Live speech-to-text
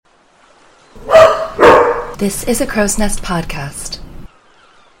This is a Crow's Nest podcast.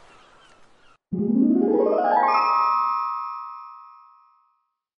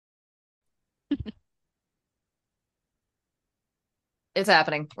 It's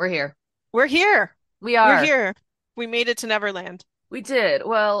happening. We're here. We're here. We We're are. here. We made it to Neverland We did.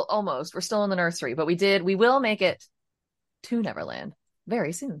 Well, almost. We're still in the nursery, but we did. We will make it to Neverland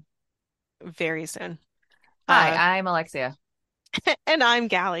very soon. very soon. Hi, Uh, I'm Alexia. and I'm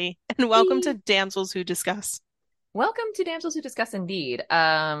Gally, and welcome to Whee! Damsels Who Discuss. Welcome to Damsels Who Discuss Indeed.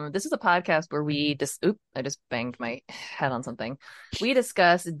 This is a podcast where we just I just banged my head on something. We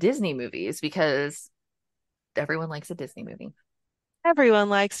discuss Disney movies because everyone likes a Disney movie. Everyone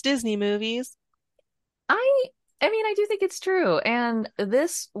likes Disney movies. I I mean, I do think it's true. And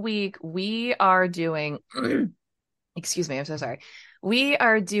this week we are doing excuse me, I'm so sorry. We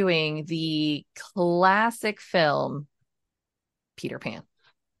are doing the classic film Peter Pan.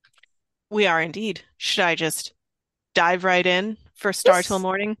 We are indeed. Should I just dive right in for Star Till This,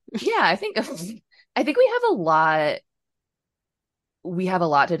 Morning? yeah, I think I think we have a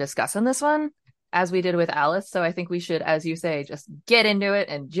lot to discuss in this one, as we did with Alice. So I think we should, as you say, just get into it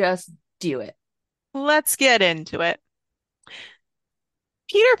and just do it. Let's get into it.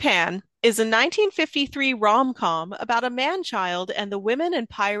 Peter Pan is a 1953 rom-com about a man-child and the women and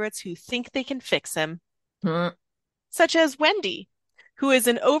pirates who think they can fix him, Hmm. such as Wendy, who is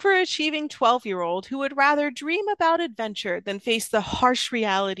an overachieving 12-year-old who would rather dream about adventure than face the harsh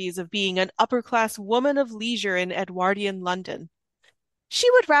realities of being an upper-class woman of leisure in Edwardian London. She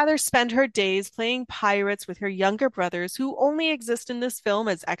would rather spend her days playing pirates with her younger brothers, who only exist in this film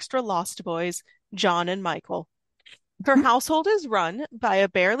as extra lost boys, John and Michael. Her household is run by a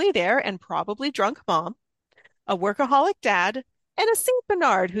barely there and probably drunk mom, a workaholic dad, and a Saint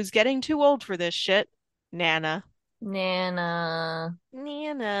Bernard who's getting too old for this shit, Nana. Nana.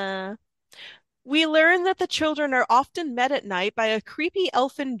 Nana. We learn that the children are often met at night by a creepy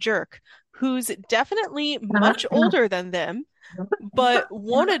elfin jerk who's definitely much older than them, but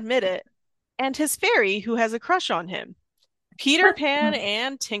won't admit it, and his fairy who has a crush on him, Peter Pan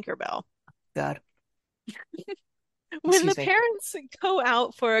and Tinkerbell. God, When the excuse me. parents go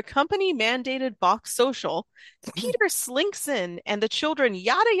out for a company-mandated box social, Peter slinks in and the children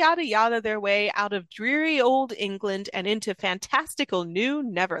yada yada yada their way out of dreary old England and into fantastical new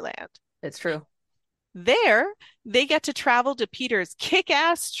Neverland. It's true. There, they get to travel to Peter's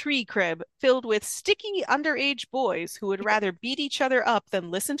kick-ass tree crib filled with sticky underage boys who would rather beat each other up than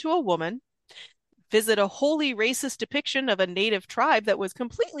listen to a woman, visit a wholly racist depiction of a native tribe that was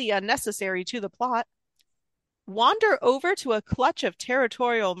completely unnecessary to the plot, wander over to a clutch of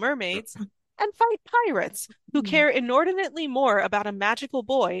territorial mermaids, and fight pirates who care inordinately more about a magical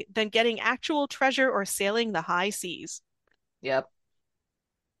boy than getting actual treasure or sailing the high seas. Yep.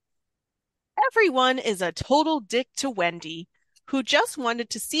 Everyone is a total dick to Wendy, who just wanted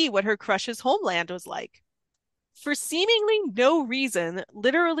to see what her crush's homeland was like. For seemingly no reason,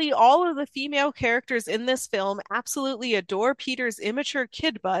 literally all of the female characters in this film absolutely adore Peter's immature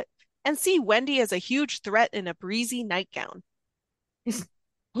kid butt and see Wendy as a huge threat in a breezy nightgown.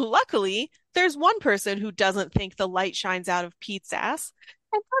 Luckily, there's one person who doesn't think the light shines out of Pete's ass,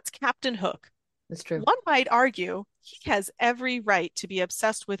 and that's Captain Hook. It's true. One might argue he has every right to be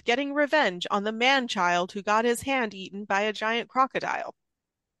obsessed with getting revenge on the man-child who got his hand eaten by a giant crocodile.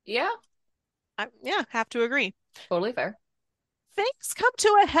 Yeah, Yeah, have to agree. totally fair. Things come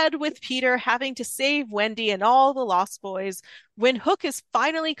to a head with Peter having to save Wendy and all the Lost Boys when Hook is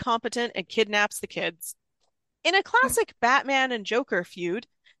finally competent and kidnaps the kids. In a classic Batman and Joker feud,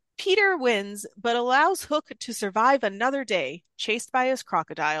 Peter wins but allows Hook to survive another day, chased by his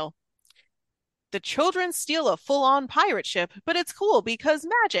crocodile. The children steal a full-on pirate ship, but it's cool because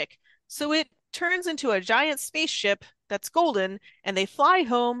magic. So it turns into a giant spaceship that's golden, and they fly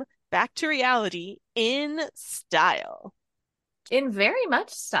home back to reality in style. In very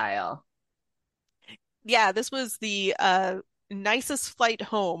much style. Yeah, this was the nicest flight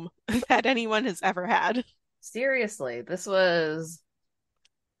home that anyone has ever had. Seriously, this was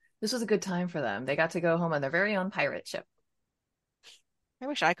a good time for them. They got to go home on their very own pirate ship. I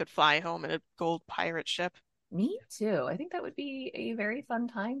wish I could fly home in a gold pirate ship. Me too. I think that would be a very fun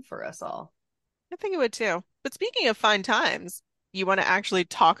time for us all. I think it would too. But speaking of fun times, you want to actually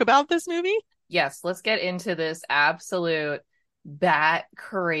talk about this movie? Yes, let's get into this absolute bat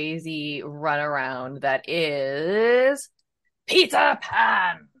crazy runaround that is Peter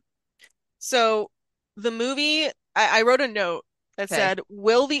Pan. So the movie, I wrote a note that Okay. said,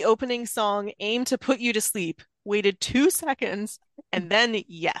 "Will the opening song aim to put you to sleep?" Waited 2 seconds, and then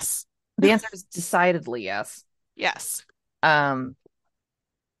yes. The answer is decidedly yes. Yes. Um,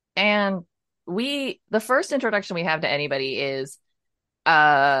 and the first introduction we have to anybody is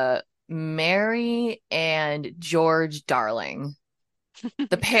uh Mary and George Darling,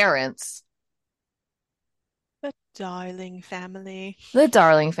 the parents, The Darling family. the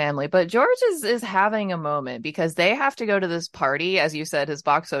Darling family. But George is having a moment because they have to go to this party, as you said, his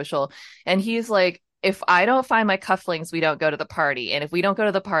box social, and he's like, if I don't find my cufflinks, we don't go to the party. And if we don't go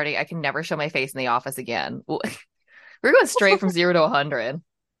to the party, I can never show my face in the office again. We're going straight from 0 to 100.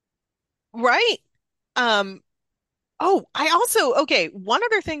 Right. Um, oh, I also, okay, one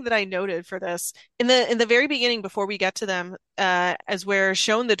other thing that I noted for this in the very beginning before we get to them, as we're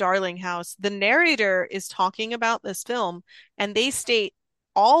shown the Darling house, the narrator is talking about this film and they state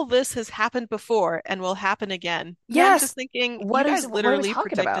all this has happened before and will happen again. And I'm Yes. just thinking, you What guys are we literally talking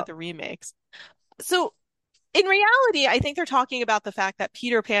predicted about? the remakes. So in reality, I think they're talking about the fact that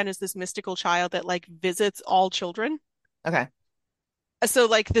Peter Pan is this mystical child that like visits all children. Okay. So,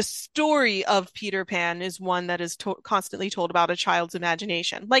 like, the story of Peter Pan is one that is to constantly told about a child's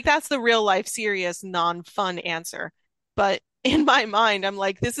imagination. Like, that's the real life, serious, non-fun answer. But in my mind, I'm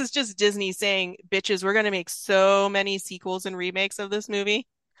like, this is just Disney saying, bitches, we're going to make so many sequels and remakes of this movie.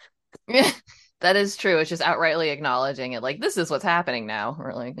 Yeah, that is true. It's just outrightly acknowledging it. Like, this is what's happening now.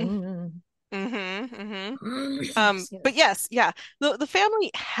 We're like, But yes, yeah, the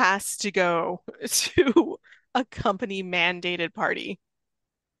family has to go to a company mandated party.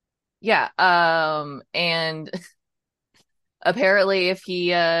 yeah. And apparently, if he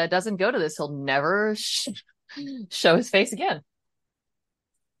doesn't go to this, he'll never show his face again.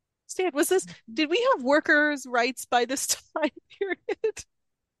 Stan, did we have workers' rights by this time period?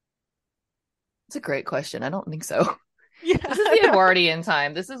 It's a great question. I don't think so. Yeah, This is the Edwardian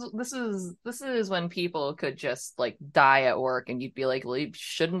time. This is when people could just like die at work, and you'd be like, well, he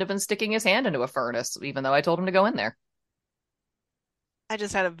shouldn't have been sticking his hand into a furnace, even though I told him to go in there. I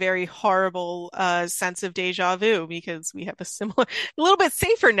just had a very horrible sense of deja vu because we have a similar, a little bit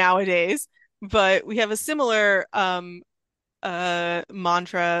safer nowadays, but we have a similar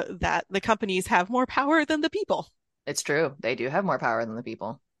mantra that the companies have more power than the people. It's true. They do have more power than the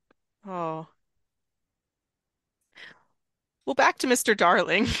people. Oh. Well, back to Mr.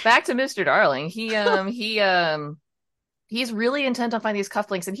 Darling. Back to Mr. Darling. He's really intent on finding these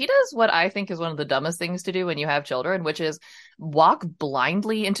cufflinks, and he does what I think is one of the dumbest things to do when you have children, which is walk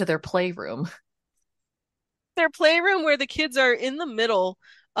blindly into their playroom. Their playroom where the kids are in the middle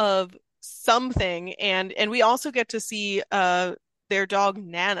of something, and we also get to see their dog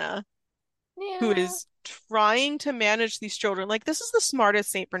Nana, who Yeah. is trying to manage these children. Like, this is the smartest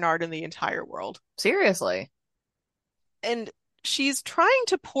Saint Bernard in the entire world. Seriously. And she's trying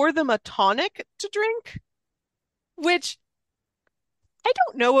to pour them a tonic to drink, which I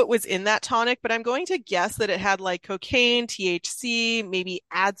don't know what was in that tonic, but I'm going to guess that it had like cocaine, THC, maybe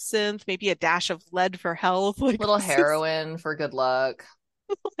absinthe, maybe a dash of lead for health. Like, Little this is heroin for good luck.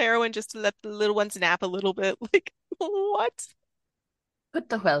 heroin just to let the little ones nap a little bit. Like, what? Put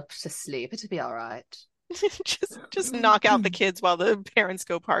the whelps to sleep. It'll be all right. Just knock out the kids while the parents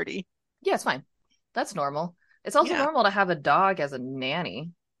go party. Yeah, it's fine. That's normal. It's also Yeah. normal to have a dog as a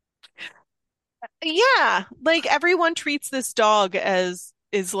nanny. Yeah, like everyone treats this dog as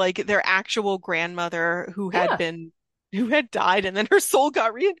is like their actual grandmother Yeah. who had died and then her soul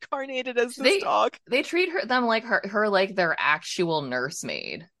got reincarnated as this They dog. they treat them like her like their actual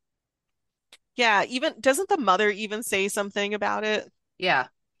nursemaid. Yeah, even doesn't the mother even say something about it? Yeah.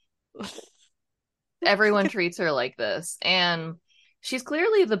 Everyone treats her like this. And she's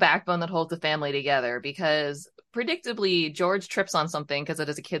clearly the backbone that holds the family together because predictably George trips on something because it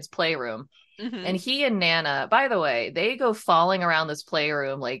is a kid's playroom. Hmm. And he and Nana, by the way, they go falling around this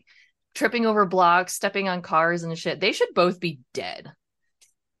playroom, like tripping over blocks, stepping on cars and shit. They should both be dead.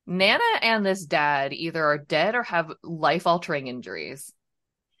 Nana and this dad either are dead or have life-altering injuries.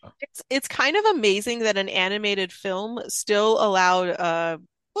 It's kind of amazing that an animated film still allowed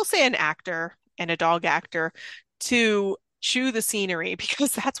we'll say an actor and a dog actor to chew the scenery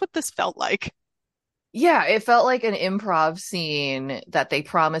because that's what this felt like. Yeah, it felt like an improv scene that they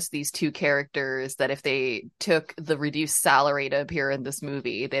promised these two characters that if they took the reduced salary to appear in this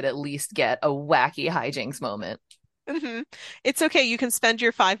movie, they'd at least get a wacky hijinks moment. Hmm. It's okay, you can spend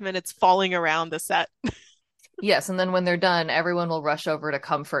your 5 minutes falling around the set. Yes, and then when they're done, everyone will rush over to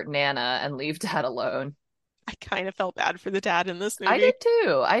comfort Nana and leave Dad alone. I kind of felt bad for the dad in this I did movie.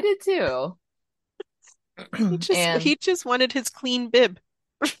 too. I did too. And He just wanted his clean bib,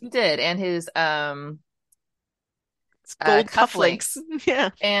 he did, and his his gold cufflinks. cufflinks. Yeah.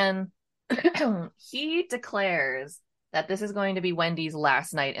 And he declares that this is going to be Wendy's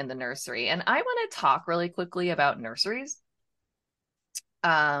last night in the nursery. And I want to talk really quickly about nurseries.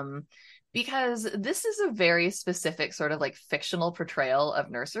 Um, because this is a very specific sort of like fictional portrayal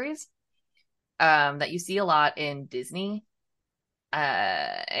of nurseries that you see a lot in Disney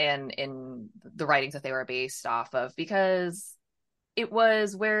and in the writings that they were based off of, because it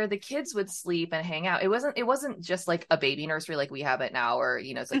was where the kids would sleep and hang out. It wasn't just like a baby nursery like we have it now, or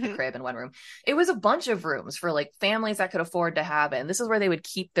it's like the Hmm. crib in one room. It was a bunch of rooms for like families that could afford to have it. And this is where they would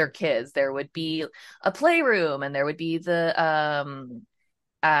keep their kids. There would be a playroom, and there would be the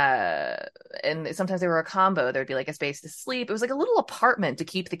uh and sometimes they were a combo. There'd be like a space to sleep. It was like a little apartment to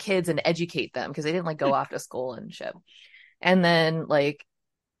keep the kids and educate them, because they didn't like go off to school and shit. And then like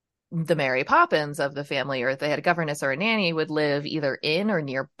the Mary Poppins of the family, or if they had a governess or a nanny, would live either in or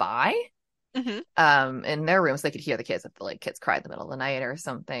nearby Hmm. in their rooms. They could hear the kids if the like kids cried in the middle of the night or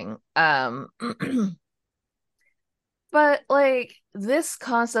something. But like this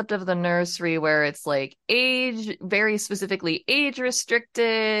concept of the nursery where it's like age, very specifically age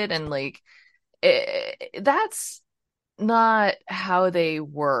restricted, and like that's not how they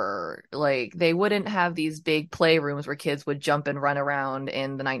were. Like they wouldn't have these big playrooms where kids would jump and run around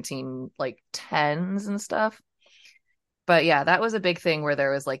in the 19 like tens and stuff. But yeah, that was a big thing where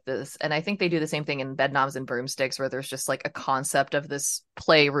there was like this, and I think they do the same thing in Bedknobs and Broomsticks, where there's just like a concept of this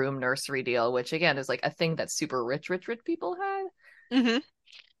playroom nursery deal, which again is like a thing that super rich people had. Hmm.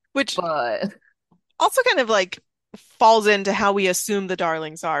 Which But also kind of like falls into how we assume the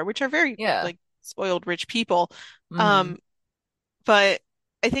Darlings are, which are very yeah. like spoiled rich people. Hmm. Um, but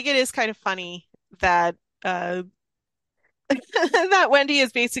I think it is kind of funny that uh that Wendy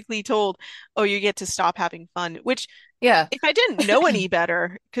is basically told, "Oh, you get to stop having fun," which Yeah, if I didn't know any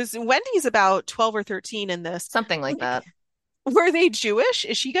better, because Wendy's about 12 or 13 in this, something like like, that. were they Jewish?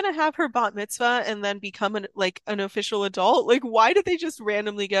 Is she gonna have her bat mitzvah and then become an official adult? Like, why did they just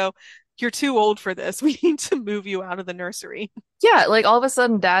randomly go, "You're too old for this. We need to move you out of the nursery"? Yeah, like all of a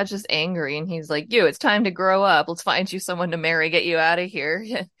sudden dad's just angry and he's like, "You, it's time to grow up. Let's find you someone to marry, get you out of here.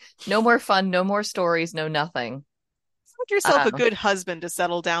 No more fun, no more stories, no nothing." Find yourself a Um, good husband to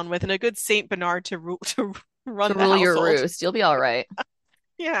settle down with and a good Saint Bernard to to run the rule your household. roost, you'll be all right.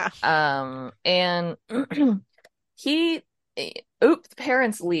 Yeah. And he, oops, the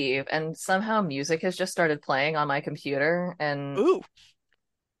parents leave, and somehow music has just started playing on my computer. And Ooh,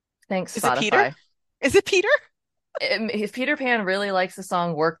 thanks, is it Peter? Spotify. Is it Peter? If Peter Pan really likes the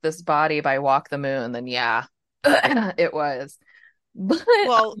song "Work This Body" by Walk the Moon, then yeah, it was. But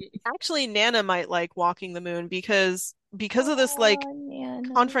Well, actually, Nana might like Walking the Moon because of this like oh, Nana.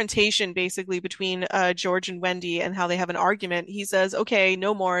 confrontation basically between George and Wendy and how they have an argument. He says, "Okay,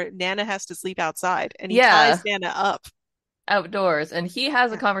 no more. Nana has to sleep outside," and he ties Yeah, Nana up. outdoors. And he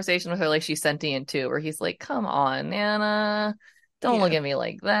has a Yeah. conversation with her like she's sentient too, where he's like, "Come on, Nana. Don't look Yeah. at me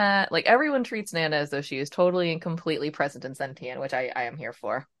like that." Like everyone treats Nana as though she is totally and completely present and sentient, which I am here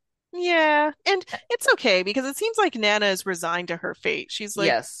for. Yeah, and it's okay because it seems like Nana is resigned to her fate. She's like,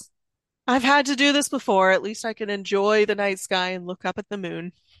 Yes. I've had to do this before. At least I can enjoy the night sky and look up at the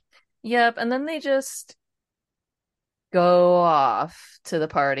moon. Yep. And then they just go off to the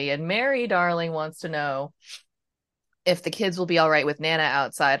party, and Mary Darling wants to know if the kids will be all right with Nana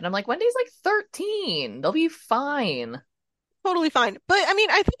outside. And I'm like, Wendy's like 13. They'll be fine. Totally fine. But I mean,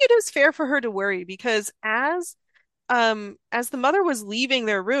 I think it is fair for her to worry because as the mother was leaving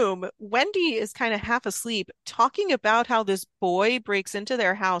their room, Wendy is kind of half asleep talking about how this boy breaks into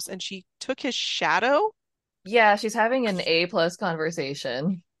their house and she took his shadow, Yeah, she's having an A plus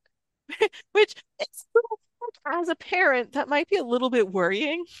conversation. which is as a parent, that might be a little bit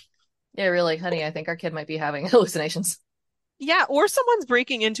worrying. Yeah, we're like, honey, I think our kid might be having hallucinations. Yeah, or someone's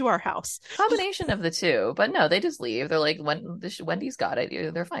breaking into our house. Combination of the two, but no, they just leave. They're like, Wendy's got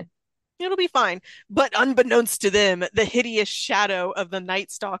it. They're fine. It'll be fine. But unbeknownst to them, the hideous shadow of the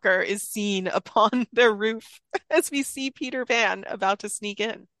Night Stalker is seen upon their roof as we see Peter Pan about to sneak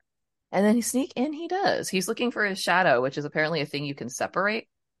in. And then he sneak in, he does. He's looking for his shadow, which is apparently a thing you can separate.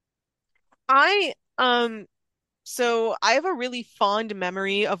 I so I have a really fond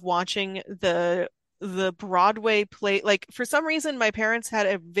memory of watching the Broadway play. Like for some reason my parents had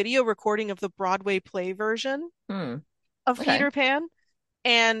a video recording of the Broadway play version Hmm. of Okay. Peter Pan.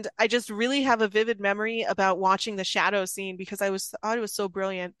 And I just really have a vivid memory about watching the shadow scene because thought it was so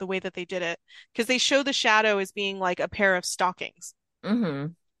brilliant the way that they did it. Because they show the shadow as being like a pair of stockings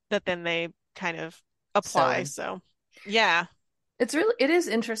Mm-hmm. that then they kind of apply. So So yeah. it is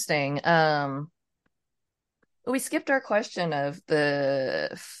interesting. We skipped our question of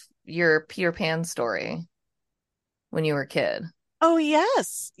your Peter Pan story when you were a kid. Oh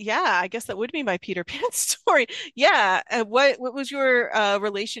yes. Yeah, I guess that would be my Peter Pan story. Yeah. What was your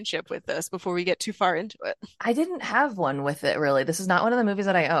relationship with this before we get too far into it? I didn't have one with it really. This is not one of the movies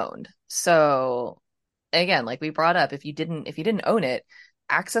that I owned. So again, like we brought up, if you didn't own it,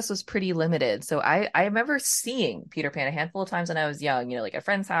 access was pretty limited. So I remember seeing Peter Pan a handful of times when I was young, like at a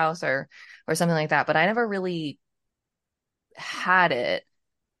friend's house or something like that, but I never really had it.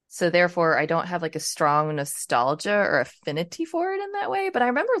 So therefore I don't have like a strong nostalgia or affinity for it in that way, but I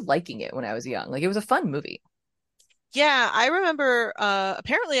remember liking it when I was young. Like it was a fun movie. Yeah, I remember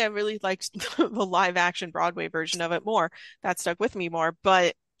apparently I really liked the live action Broadway version of it more. That stuck with me more,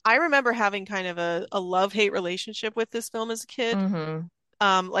 but I remember having kind of a love-hate relationship with this film as a kid. Hmm.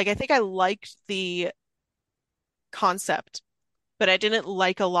 Like I think I liked the concept, but I didn't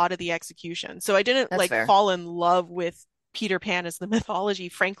like a lot of the execution. So I didn't That's like fair. fall in love with Peter Pan as the mythology,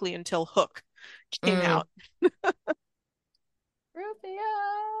 frankly, until Hook came Mm. out.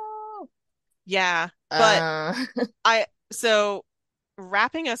 Rufio. Yeah, but Uh, I so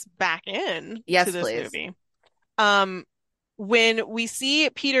wrapping us back in to yes, this please. movie. Um, when we see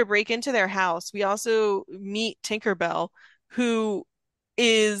Peter break into their house, we also meet Tinkerbell, who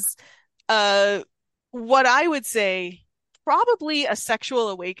is uh what I would say probably a sexual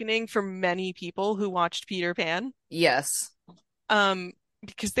awakening for many people who watched Peter Pan. Yes. Um,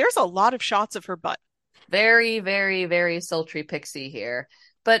 because there's a lot of shots of her butt. Very, very, very sultry pixie here.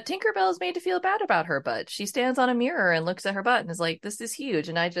 But Tinkerbell is made to feel bad about her butt. She stands on a mirror and looks at her butt and is like, this is huge.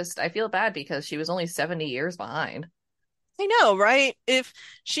 And I feel bad because she was only 70 years behind. I know, right? If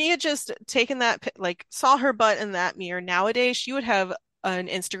she had just taken that, like, saw her butt in that mirror nowadays, she would have an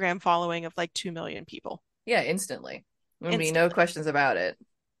Instagram following of like 2 million people Yeah, instantly. There'd be no instantly. questions about it.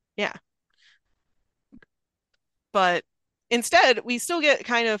 Yeah. But instead, we still get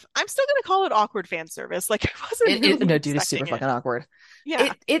kind of, I'm still going to call it awkward fan service. Like, I wasn't really No, dude, it's super expecting it. fucking awkward.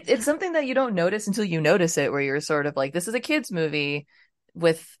 Yeah. It's something that you don't notice until you notice it, where you're sort of like, this is a kid's movie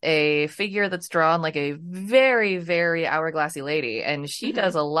with a figure that's drawn like a very, very hourglassy lady, and she Hmm.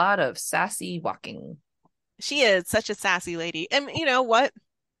 does a lot of sassy walking. She is such a sassy lady. And you know what?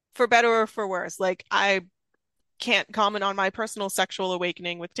 For better or for worse, like, I can't comment on my personal sexual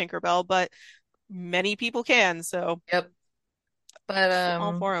awakening with Tinkerbell, but many people can. So Yep. But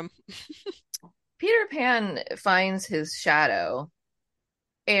all for him. Peter Pan finds his shadow.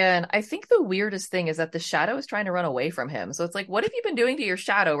 And I think the weirdest thing is that the shadow is trying to run away from him. So it's like, what have you been doing to your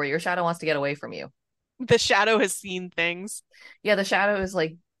shadow where your shadow wants to get away from you? The shadow has seen things. Yeah, the shadow is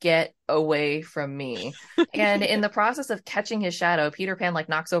like, get away from me. And in Yeah. the process of catching his shadow, Peter Pan like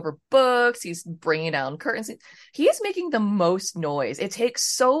knocks over books, he's bringing down curtains. He is making the most noise. It takes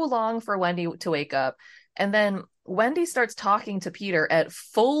so long for Wendy to wake up. And then Wendy starts talking to Peter at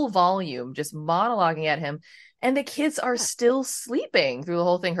full volume, just monologuing at him. And the kids are still sleeping through the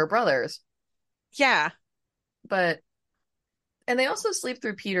whole thing, her brothers. Yeah. But, and they also sleep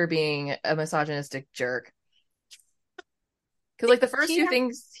through Peter being a misogynistic jerk. Because, like, the first He few has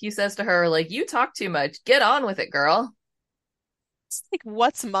things he says to her, like, you talk too much. Get on with it, girl. like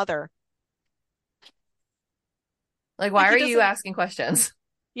what's mother? Like, Like why he are you doesn't, asking questions?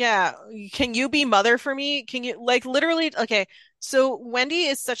 yeah. Can you be mother for me? Can you like literally okay. So Wendy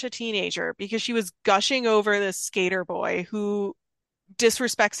is such a teenager because she was gushing over this skater boy who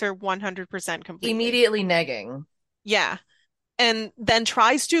disrespects her 100% completely. Immediately negging. Yeah. And then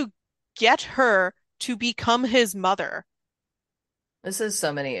tries to get her to become his mother. This is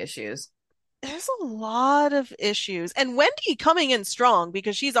so many issues. There's a lot of issues. And Wendy coming in strong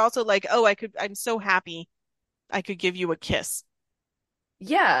because she's also like, "Oh, I'm so happy I could give you a kiss."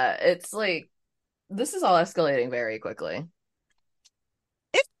 Yeah, it's like, this is all escalating very quickly.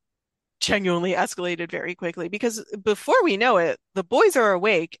 It genuinely escalated very quickly because before we know it, the boys are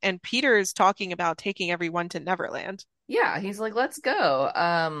awake and Peter is talking about taking everyone to Neverland. Yeah, he's like, let's go.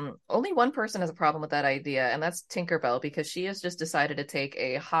 Only one person has a problem with that idea, and that's Tinkerbell, because she has just decided to take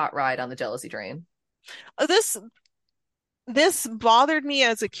a hot ride on the jealousy train. This this bothered me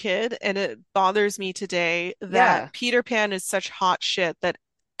as a kid and it bothers me today that Yeah. Peter Pan is such hot shit that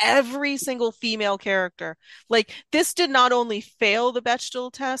every single female character, like this did not only fail the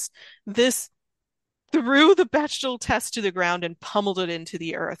Bechdel test, this threw the Bechdel test to the ground and pummeled it into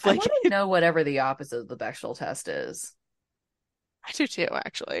the earth. I Like want to know whatever the opposite of the Bechdel test is. I do too,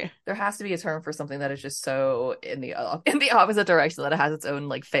 actually. There has to be a term for something that is just so in the opposite direction that it has its own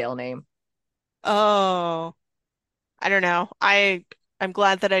like fail name. Oh, I don't know. I'm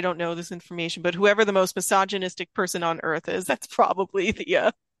glad that I don't know this information, but whoever the most misogynistic person on earth is, that's probably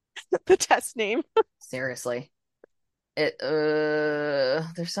the the test name. Seriously.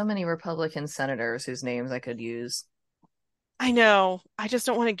 There's so many Republican senators whose names I could use. I know. I just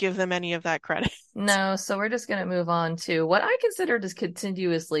don't want to give them any of that credit. No, so we're just gonna move on to what I consider to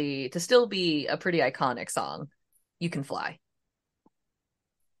continuously to still be a pretty iconic song. You Can Fly.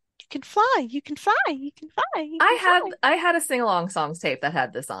 You can fly, you can fly, you can fly, you can fly. I had a sing-along songs tape that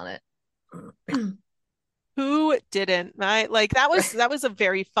had this on it. Who didn't? That was a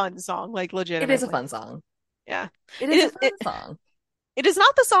very fun song, like It is a legitimately. fun song. Yeah. It It is a is fun song. it is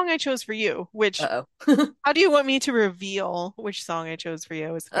not the song I chose for you, which Uh-oh. how do you want me to reveal which song I chose for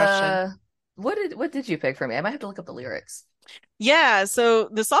you is the question. Uh, what did you pick for me? I might have to look up the lyrics. Yeah, so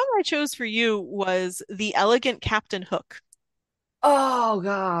the song I chose for you was The Elegant Captain Hook. Oh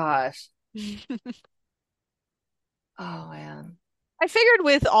gosh. I Oh man. figured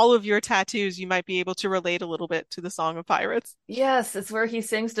with all of your tattoos, you might be able to relate a little bit to the Song of Pirates. Yes, it's where he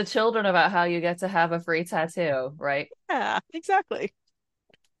sings to children about how you get to have a free tattoo, right? Yeah, exactly.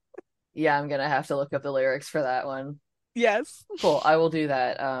 Yeah, I'm gonna have to look up the lyrics for that one. Yes. Cool, I will do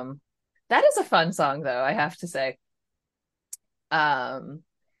that. That is a fun song though, I have to say. Um,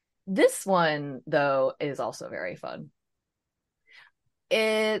 this one though is also very fun.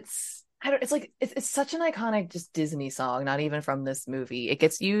 I don't it's like it's such an iconic just Disney song, not even from this movie. It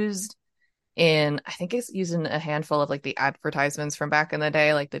gets used in I think it's used in a handful of like the advertisements from back in the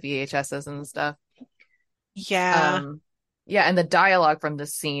day, like the VHSs and stuff. Yeah. Um, yeah, and the dialogue from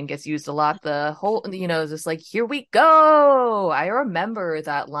this scene gets used a lot. The whole, just like, here we go. I remember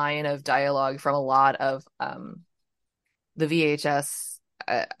that line of dialogue from a lot of the VHS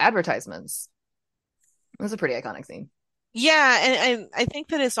advertisements. It was a pretty iconic scene. Yeah, and I think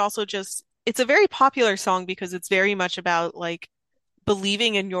that it's also just it's a very popular song because it's very much about like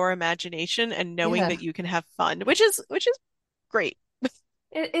believing in your imagination and knowing Yeah, that you can have fun, which is great.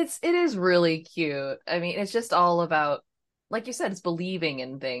 it is really cute. I mean, it's just all about, like you said, it's believing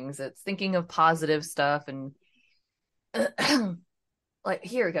in things. It's thinking of positive stuff and like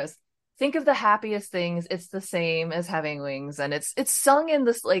here it goes. Think of the happiest things. It's the same as having wings, and it's sung in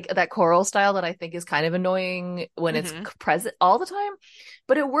this like that choral style that I think is kind of annoying when it's Hmm. present all the time,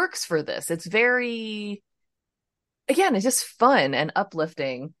 but it works for this. It's very again, it's just fun and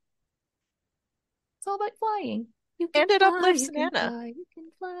uplifting. It's all about flying. You can And it fly, uplifts you can Nana. fly, you can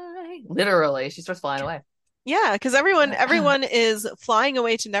fly. Literally, she starts flying away. Yeah, because everyone is flying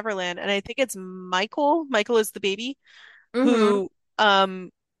away to Neverland, and I think it's Michael. Michael is the baby Mm-hmm.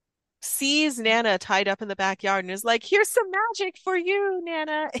 who sees Nana tied up in the backyard and is like, "Here's some magic for you,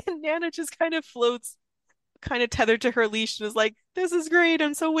 Nana." And Nana just kind of floats, kind of tethered to her leash, and is like, "This is great.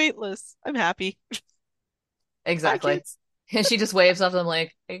 I'm so weightless. I'm happy. Bye, Exactly. kids. And she just waves off them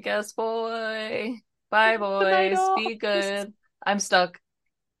like, I guess boy. Bye The night boys. off." Be good. I'm stuck.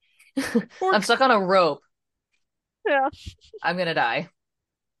 Or I'm stuck on a rope. yeah. I'm gonna die.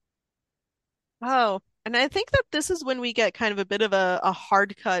 Oh, and I think that this is when we get kind of a bit of a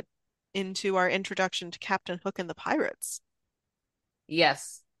hard cut into our introduction to Captain Hook and the pirates.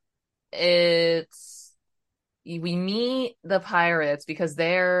 Yes. It's we meet the pirates because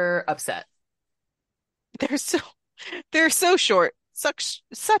they're upset. They're so they're so short, such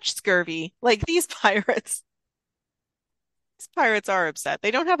scurvy. Like these pirates are upset.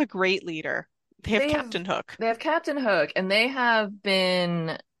 They don't have a great leader. They have They have Captain Hook. they have Captain Hook and they have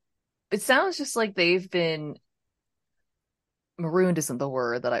been it sounds just like they've been marooned isn't the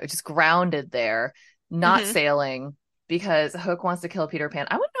word that I just grounded there, not Hmm. sailing because Hook wants to kill Peter Pan.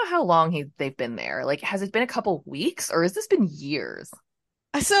 I want to know how long they've been there. Like, has it been a couple weeks or has this been years?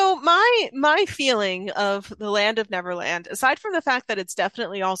 So my feeling of the Land of Neverland, aside from the fact that it's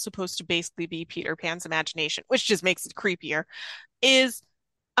definitely all supposed to basically be Peter Pan's imagination, which just makes it creepier, is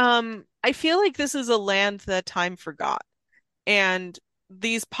I feel like this is a land that time forgot. And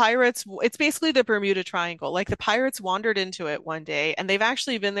these pirates, it's basically the Bermuda Triangle. Like the pirates wandered into it one day and they've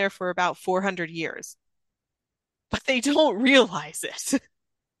actually been there for about 400 years, but they don't realize it.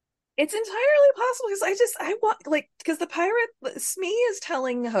 It's entirely possible because I want like because the pirate Smee is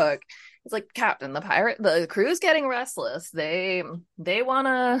telling Hook, it's like Captain, the crew's getting restless. They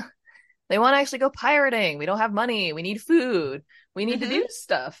wanna actually go pirating. We don't have money. We need food. We need to Hmm. do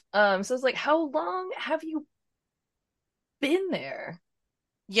stuff. So it's like, how long have you been there?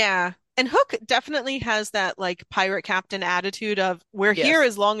 Yeah. And Hook definitely has that like pirate captain attitude of we're here Yes.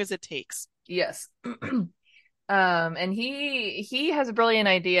 as long as it takes. Yes. And he has a brilliant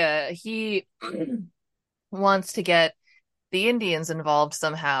idea. He wants to get the Indians involved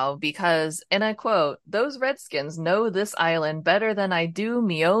somehow because, and I quote, those Redskins know this island better than I do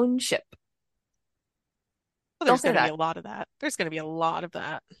me own ship. Well, Don't there's say going to be that. a lot of that. There's going to be a lot of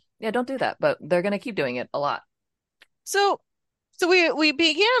that. Yeah, don't do that. But they're gonna keep doing it a lot. So, so we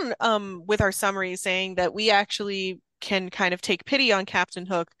began with our summary saying that we actually can kind of take pity on Captain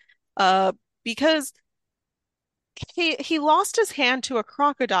Hook, uh, because he lost his hand to a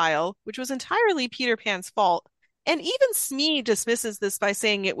crocodile, which was entirely Peter Pan's fault. And even Smee dismisses this by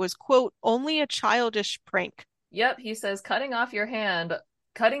saying it was, quote, only a childish prank. Yep, he says cutting your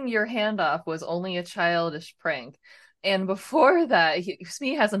hand off was only a childish prank. And before that,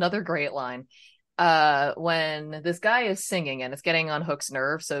 Smee has another great line. When this guy is singing and it's getting on Hook's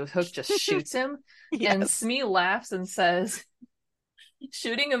nerves, so Hook just shoots him, and Yes. Smee laughs and says,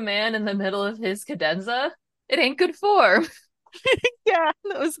 "Shooting a man in the middle of his cadenza, it ain't good form." Yeah,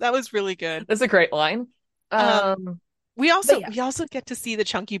 that was really good. That's a great line. Um, Um, we but also yeah, we also get to see the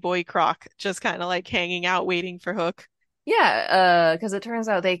chunky boy Croc just kind of like hanging out waiting for Hook. yeah, because it turns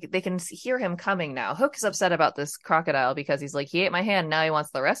out they can hear him coming now. Hook is upset about this crocodile because he's like, he ate my hand, now he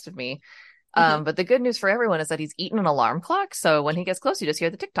wants the rest of me. Mhm. But the good news for everyone is that he's eaten an alarm clock, so when he gets close, you just hear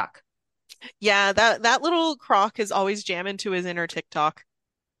the tick tock. Yeah, that little Croc is always jamming to his inner TikTok,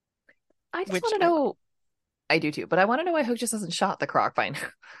 I just want which to know. I do too, but I want to know why Hook just hasn't shot the croc by now.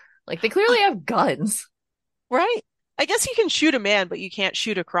 Like they clearly have guns. right? I guess you can shoot a man, but you can't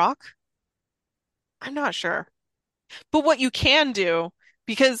shoot a Croc. I'm not sure. But what you can do,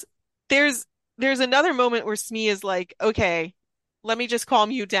 because there's there's another moment where Smee is like, okay, let me just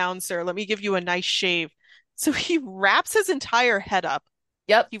calm you down, sir. Let me give you a nice shave. So he wraps his entire head up.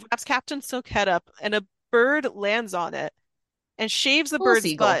 Yep, He wraps Captain Silk head up, and a bird lands on it and shaves the little bird's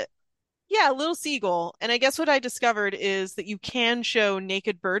seagull. butt. Yeah, little seagull. And I guess what I discovered is that you can show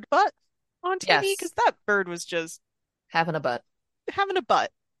naked bird butt on TV Yes, because that bird was just having a butt, having a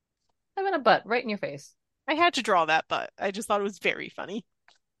butt. having a butt right in your face. I had to draw that butt. I just thought it was very funny.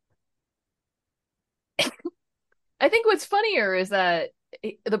 I think what's funnier is that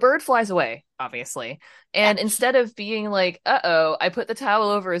the bird flies away, obviously. Yeah, And instead of being like, uh-oh, I put the towel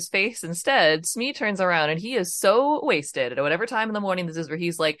over his face instead, Smee turns around and he is so wasted at whatever time in the morning this is where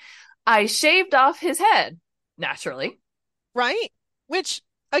he's like, I shaved off his head. Naturally. right? Which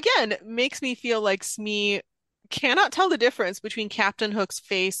again makes me feel like Smee cannot tell the difference between Captain Hook's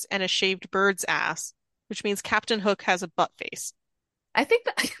face and a shaved bird's ass, which means Captain Hook has a butt face. I think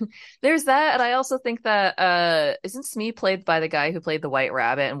that there's that, and I also think that isn't Smee played by the guy who played the White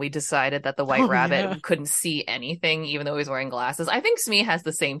Rabbit, and we decided that the White Oh yeah. Rabbit couldn't see anything even though he's wearing glasses. I think Smee has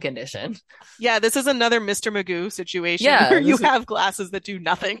the same condition. Yeah, this is another Mr. Magoo situation where Yeah, you have glasses that do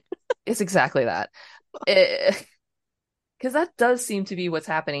nothing. it's exactly that. Because that does seem to be what's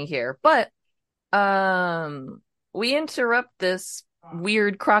happening here. But we interrupt this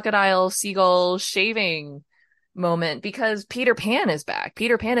weird crocodile seagull shaving moment because Peter Pan is back.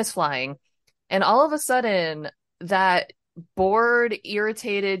 Peter Pan is flying, and all of a sudden, that bored,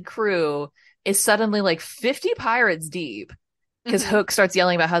 irritated crew is suddenly like 50 pirates deep because Mhm. Hook starts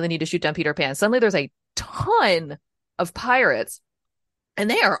yelling about how they need to shoot down Peter Pan. Suddenly, there's a ton of pirates, and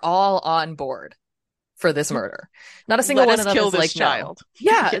they are all on board for this murder. Not a single Let one us of them kill is this like, no. child.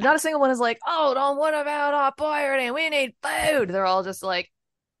 Yeah, Yeah. not a single one is like, oh, don't what about our pirating? We need food. They're all just like,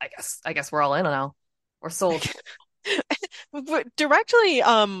 I guess we're all in now. We're sold. But directly,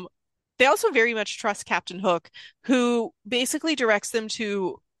 they also very much trust Captain Hook, who basically directs them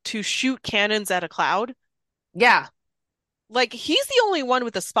to shoot cannons at a cloud. Yeah, Like he's the only one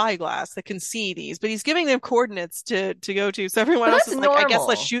with a spyglass that can see these, but he's giving them coordinates to go to. So everyone but else that's is like, I guess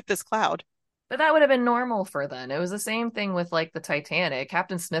let's normal. shoot this cloud. But that would have been normal for then. It was the same thing with like the Titanic.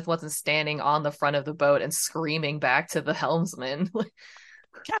 Captain Smith wasn't standing on the front of the boat and screaming back to the helmsman.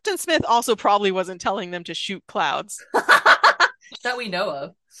 Captain Smith also probably wasn't telling them to shoot clouds. That we know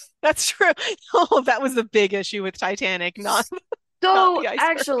of. That's true. Oh, that was the big issue with Titanic, not So the iceberg.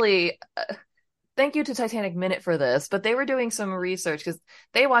 actually, thank you to Titanic Minute for this, but they were doing some research because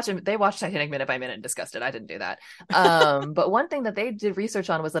they watch Titanic minute by minute and discussed it. I didn't do that. But one thing that they did research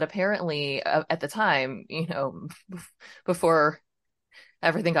on was that apparently at the time, before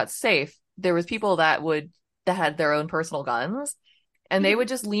everything got safe, there was people that had their own personal guns, and they would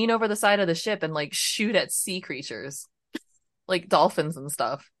just lean over the side of the ship and like shoot at sea creatures, like dolphins and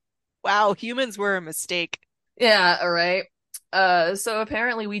stuff. Wow, humans were a mistake. Yeah, all right. So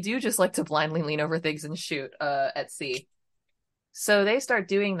apparently we do just like to blindly lean over things and shoot at sea. So they start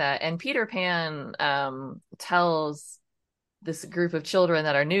doing that, and Peter Pan tells this group of children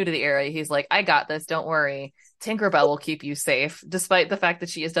that are new to the area, he's like, I got this, don't worry. Tinkerbell will keep you safe, despite the fact that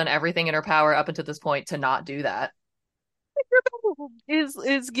she has done everything in her power up until this point to not do that.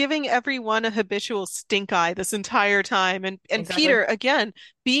 Is giving everyone a habitual stink eye this entire time, and Exactly. Peter, again,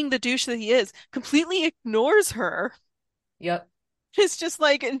 being the douche that he is, completely ignores her. Yep. It's just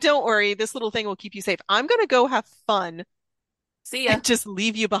like, don't worry, this little thing will keep you safe. I'm gonna go have fun See ya. and just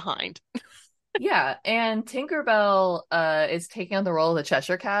leave you behind. Yeah, and Tinkerbell is taking on the role of the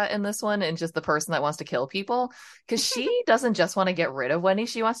Cheshire Cat in this one and just the person that wants to kill people because she doesn't just want to get rid of Wendy,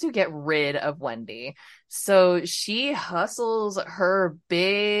 she wants to get rid of Wendy. So she hustles her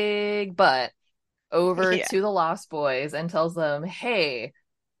big butt over Yeah. to the Lost Boys and tells them, "Hey,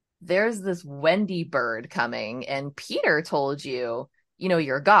 there's this Wendy bird coming and Peter told you,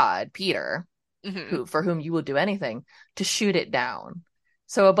 your god, Peter, Hmm. who for whom you will do anything, to shoot it down."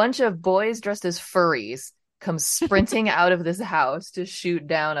 So a bunch of boys dressed as furries come sprinting out of this house to shoot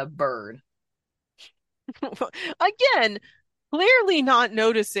down a bird. Again, clearly not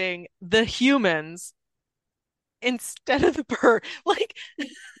noticing the humans instead of the bird. Like,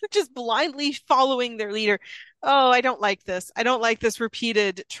 just blindly following their leader. Oh, I don't like this. I don't like this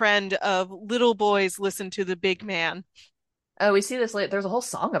repeated trend of little boys listen to the big man. Oh, we see this later. There's a whole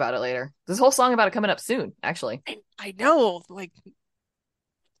song about it later. There's a whole song about it coming up soon, actually. I know, like,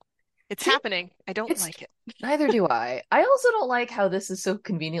 it's See, happening. I don't it's like it. neither do I. I also don't like how this is so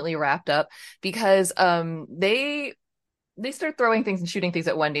conveniently wrapped up because they start throwing things and shooting things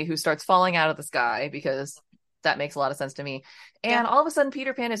at Wendy, who starts falling out of the sky because that makes a lot of sense to me. Yeah. And all of a sudden,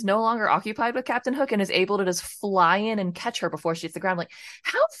 Peter Pan is no longer occupied with Captain Hook and is able to just fly in and catch her before she hits the ground. Like,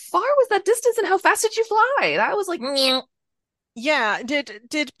 how far was that distance and how fast did you fly? That was like, "Meow." Yeah.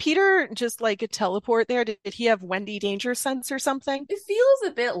 Did Peter just like teleport there? Did he have Wendy danger sense or something? It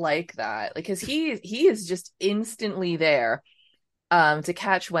feels a bit like that, like because he is just instantly there, to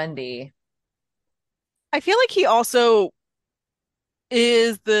catch Wendy. I feel like he also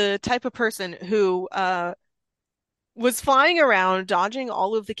is the type of person who was flying around, dodging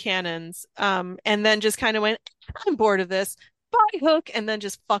all of the cannons, and then just kind of went, I'm bored of this. Bye, Hook, and then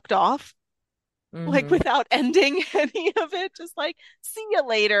just fucked off, like Hmm. without ending any of it. Just like, see you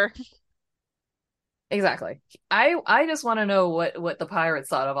later. Exactly. I just want to know what the pirates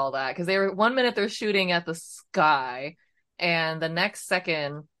thought of all that because they were 1 minute they're shooting at the sky, and the next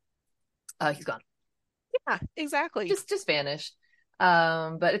second, he's gone, Yeah, exactly. just vanished.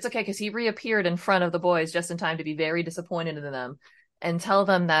 But it's okay because he reappeared in front of the boys just in time to be very disappointed in them and tell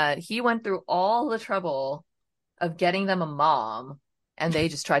them that he went through all the trouble of getting them a mom, and they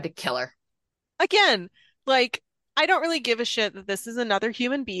just tried to kill her. Again, like, I don't really give a shit that this is another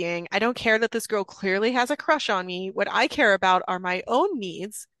human being. I don't care that this girl clearly has a crush on me. What I care about are my own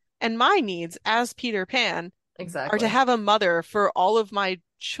needs, and my needs as Peter Pan are to Exactly. have a mother for all of my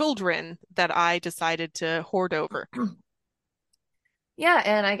children that I decided to hoard over. Yeah,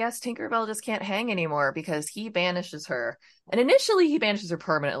 and I guess Tinkerbell just can't hang anymore because he banishes her. And initially he banishes her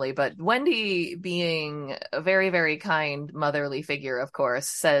permanently, but Wendy, being a very, very kind motherly figure, of course,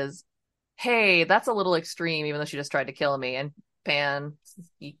 says, "Hey, that's a little extreme, even though she just tried to kill me." And Pan,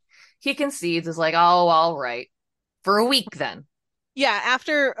 he, he concedes, is like, "Oh, all right. For a week then." Yeah,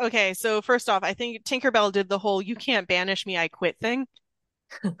 okay, so first off, I think Tinkerbell did the whole you can't banish me, I quit thing.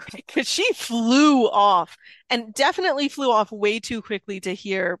 Because she flew off and definitely flew off way too quickly to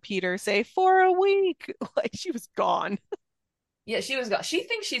hear Peter say, for a week. Like she was gone. Yeah, she was gone. She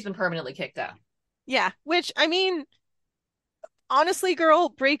thinks she's been permanently kicked out. Yeah, which I mean, honestly, girl,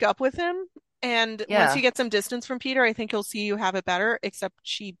 break up with him. And once you Yeah. get some distance from Peter, I think he'll see you have it better, except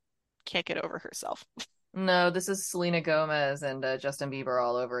she can't get over herself. No, this is Selena Gomez and Justin Bieber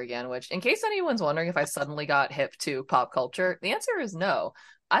all over again, which, in case anyone's wondering if I suddenly got hip to pop culture, the answer is no.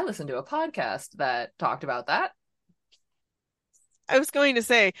 I listened to a podcast that talked about that. I was going to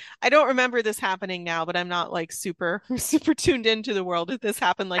say, I don't remember this happening now, but I'm not like super, super tuned into the world. Did this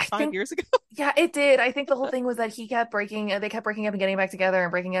happen I like five think, years ago? yeah, it did. I think the whole thing was that they kept breaking up and getting back together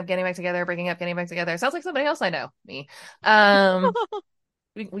and breaking up, getting back together, breaking up, getting back together. Sounds like somebody else I know, me. Um,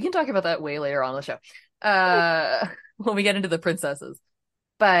 we can talk about that way later on in the show. When we get into the princesses.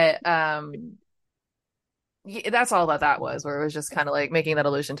 But yeah, that's all that was, where it was just kind of like making that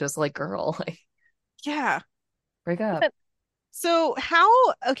allusion to us, like, girl, like, Yeah. break up. So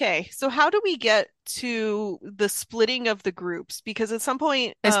how do we get to the splitting of the groups? Because at some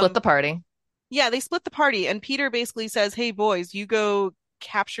point, They split the party. yeah, they split the party and Peter basically says, "Hey boys, you go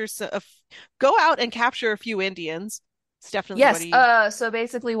go out and capture a few Indians." It's definitely what Yes. he, So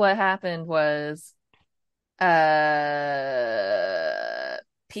basically, what happened was,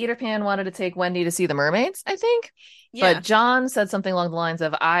 Peter Pan wanted to take Wendy to see the mermaids, I think, yeah. but John said something along the lines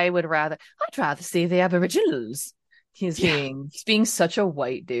of, I'd rather see the Aboriginals." Yeah. He's being such a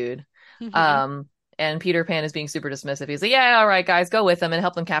white dude. Hmm. Um, and Peter Pan is being super dismissive. He's like, "Yeah, all right, guys, go with them and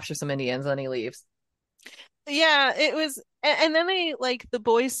help them capture some Indians." And then he leaves. Yeah, it was, and then they like the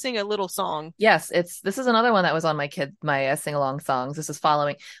boys sing a little song. Yes, this is another one that was on my sing along songs. This is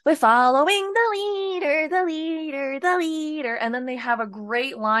we're following the leader, the leader, the leader, and then they have a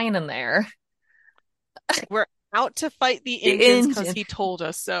great line in there We're out to fight the The Indians because engine. he told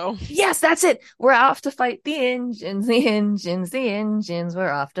us so. Yes, that's it. We're off to fight the engines, the engines, the engines.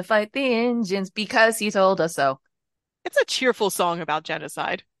 We're off to fight the engines because he told us so. It's a cheerful song about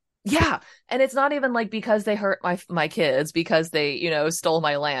genocide. Yeah, and it's not even like because they hurt my kids, because they, stole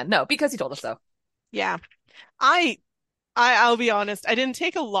my land. No, because he told us so. Yeah. I I'll be honest, I didn't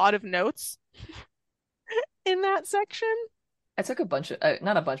take a lot of notes in that section. I took a bunch of,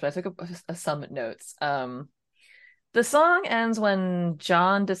 not a bunch, but I took some notes. The song ends when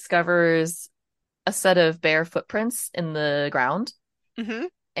John discovers a set of bare footprints in the ground, Hmm.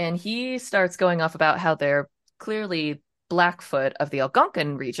 and he starts going off about how they're clearly Blackfoot of the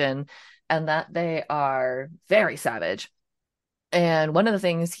Algonquin region and that they are very savage. And one of the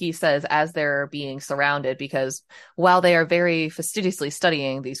things he says as they're being surrounded, because while they are very fastidiously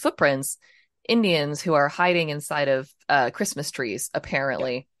studying these footprints, Indians who are hiding inside of Christmas trees, Yep.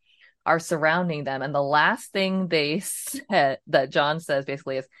 apparently, are surrounding them. And the last thing they said that John says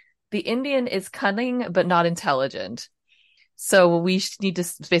basically is, the Indian is cunning but not intelligent. So we need to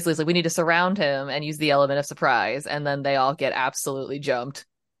basically, it's like, we need to surround him and use the element of surprise. And then they all get absolutely jumped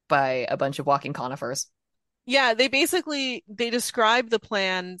by a bunch of walking conifers. Yeah, they describe the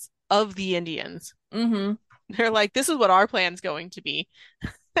plans of the Indians. Mm-hmm. They're like, this is what our plan's going to be.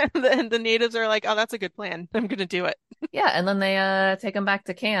 And then the natives are like, oh, that's a good plan. I'm gonna do it. Yeah, and then they take him back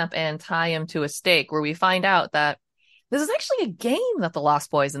to camp and tie him to a stake, where we find out that this is actually a game that the Lost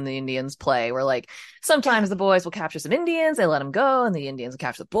Boys and the Indians play, where like Yeah. sometimes the boys will capture some Indians, they let them go, and the Indians will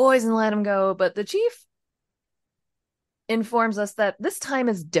capture the boys and let them go. But the chief informs us that this time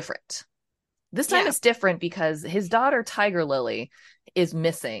is different. This time Yeah. is different because his daughter Tiger Lily is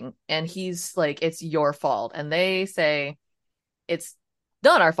missing, and he's like, it's your fault. And they say, it's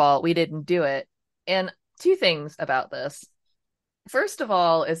not our fault, we didn't do it. And two things about this. First of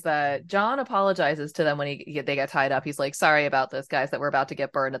all, is that John apologizes to them when they get tied up. He's like, sorry about this, guys, that we're about to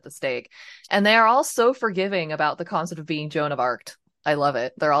get burned at the stake. And they are all so forgiving about the concept of being Joan of Arc. I love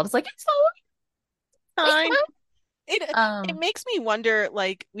it. They're all just like, it's Fine. It fine. makes me wonder,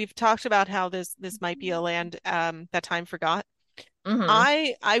 like we've talked about how this might be a land that time forgot.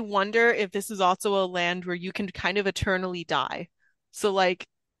 Mm-hmm. I wonder if this is also a land where you can kind of eternally die. So like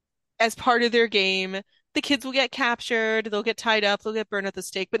as part of their game, the kids will get captured, they'll get tied up, they'll get burned at the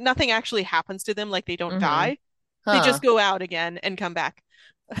stake, but nothing actually happens to them, like they don't Mm-hmm. die. They just Huh. go out again and come back.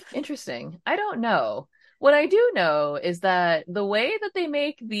 Interesting. I don't know. What I do know is that the way that they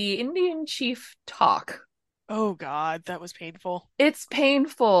make the Indian chief talk, Oh God, that was painful. it's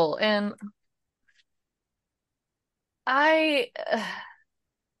painful. And I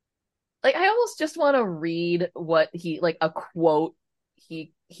like, I almost just want to read what he, like, a quote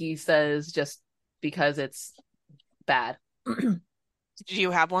he says, just because it's bad. Did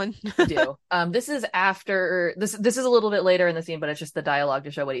you have one? I do. This is after this is a little bit later in the scene, but it's just the dialogue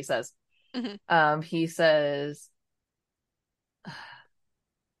to show what he says. Mhm. He says,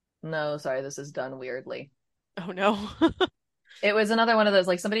 no, sorry, this is done weirdly. Oh no. It was another one of those,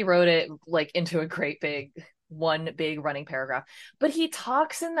 like, somebody wrote it like into a great big one big running paragraph, but he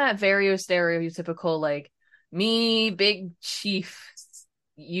talks in that very stereotypical, like, me big chief,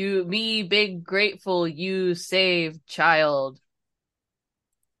 you, me big grateful you saved child.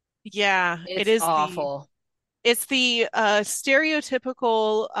 Yeah, it It's is the awful. it's the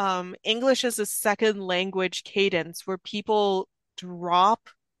stereotypical English as a second language cadence where people drop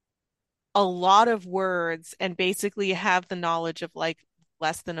a lot of words and basically have the knowledge of like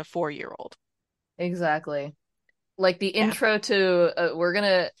less than a 4-year-old. Exactly. Like the Yeah. intro to we're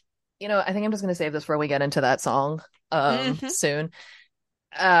gonna, I think I'm just gonna save this for when we get into that song Hmm. soon.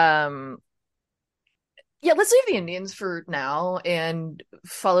 um yeah, let's leave the Indians for now and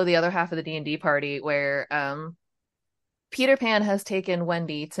follow the other half of the D&D party, where Peter Pan has taken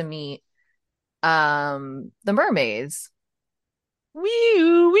Wendy to meet the mermaids.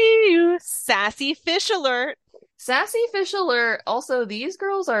 Wee wee sassy fish alert. Sassy fish alert. Also, these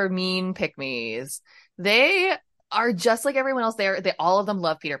girls are mean pick-me's. They are just like everyone else there. They, all of them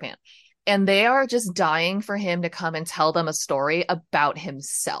love Peter Pan. And they are just dying for him to come and tell them a story about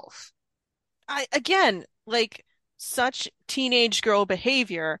himself. I again, like such teenage girl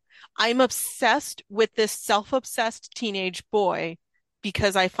behavior. I'm obsessed with this self-obsessed teenage boy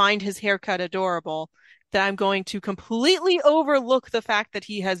because I find his haircut adorable, that I'm going to completely overlook the fact that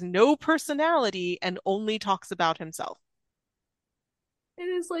he has no personality and only talks about himself. It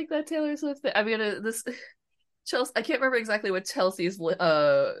is like that Taylor Swift thing. I mean, this Chelsea. I can't remember exactly what Chelsea's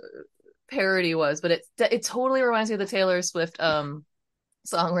parody was, but it totally reminds me of the Taylor Swift song,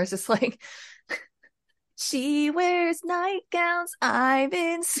 where it's just like, She wears nightgowns. I'm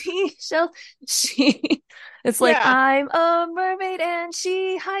in seashells. It's like, Yeah. I'm a mermaid and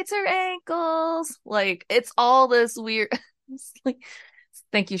she hides her ankles. Like, it's all this weird. It's like,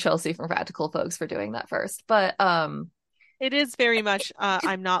 thank you, Chelsea from Practical Folks, for doing that first. But It is very much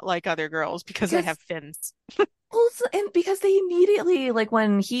I'm not like other girls because I because have fins. also, and because they immediately, like,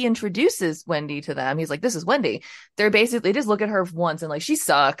 when he introduces Wendy to them, he's like, "This is Wendy." They just look at her once and like, she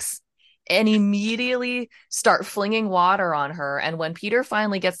sucks, and immediately start flinging water on her. And when Peter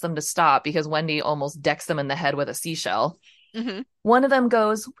finally gets them to stop because Wendy almost decks them in the head with a seashell, Hmm. one of them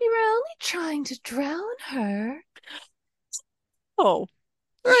goes, "We were only trying to drown her." Oh,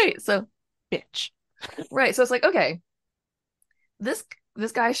 Right. So, bitch. right. So it's like, okay, this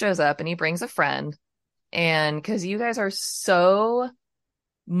this guy shows up and he brings a friend, and because you guys are so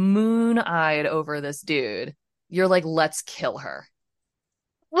moon-eyed over this dude, you're like, let's kill her.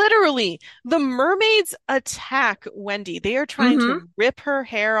 Literally, the mermaids attack Wendy. They are trying Mm-hmm. to rip her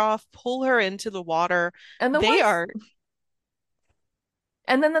hair off, pull her into the water. And the They ones, are,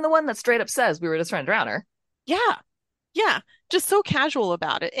 and then the one that straight up says we were just trying to drown her. yeah, yeah, just so casual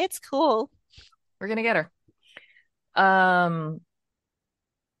about it. It's cool. We're gonna get her. Um,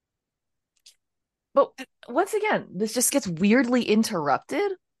 but once again, this just gets weirdly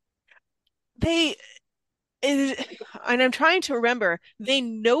interrupted. They, and I'm trying to remember, they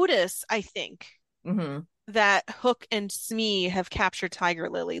notice, I think, Mm-hmm. that Hook and Smee have captured Tiger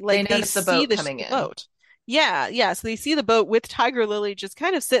Lily. They Like they notice the see boat the coming in. boat. Yeah, yeah. So they see the boat with Tiger Lily just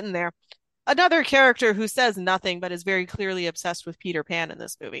kind of sitting there. Another character who says nothing but is very clearly obsessed with Peter Pan in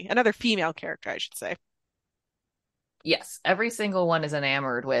this movie. Another female character, I should say. Yes, every single one is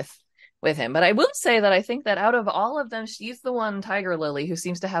enamored with him. But I will say that I think that out of all of them, she's the one, Tiger Lily, who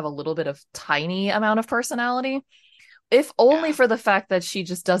seems to have a little bit of tiny amount of personality. If only Yeah. for the fact that she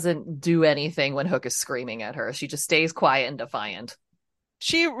just doesn't do anything when Hook is screaming at her. She just stays quiet and defiant.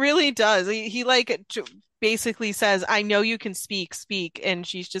 She really does. He like basically says, "I know you can speak," and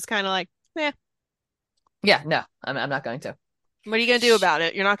she's just kind of like, "Eh, Yeah, no, I'm not going to. what are you gonna do about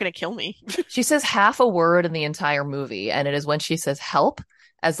it? You're not gonna kill me." She says half a word in the entire movie, and it is when she says help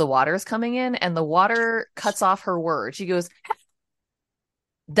as the water is coming in, and the water cuts off her word. She goes,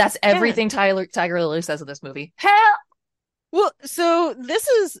 that's Yeah. everything Tiger Lily says in this movie. Help! Well, so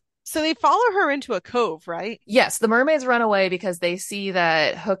they follow her into a cove, right? Yes, the mermaids run away because they see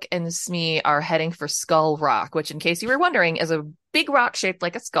that Hook and Smee are heading for Skull Rock, which, in case you were wondering, is a big rock shaped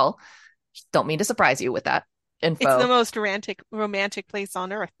like a skull. Don't mean to surprise you with that It's the info. most romantic place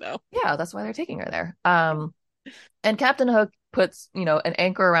on earth, though. Yeah, that's why they're taking her there. And Captain Hook puts, an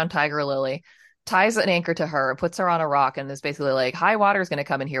anchor around Tiger Lily, ties an anchor to her, puts her on a rock, and is basically like, high water is going to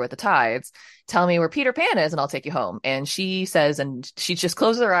come in here with the tides. Tell me where Peter Pan is, and I'll take you home. And she says, and she just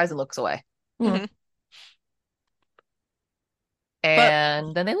closes her eyes and looks away. Hmm. But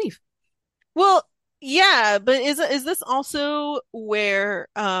And then they leave. well, yeah, but is this also where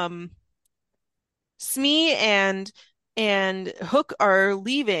Smee and Hook are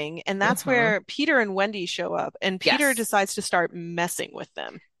leaving, and that's Hmm. where Peter and Wendy show up, and Peter Yes, decides to start messing with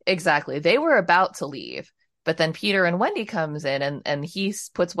them. exactly. They were about to leave. But then Peter and Wendy comes in, and he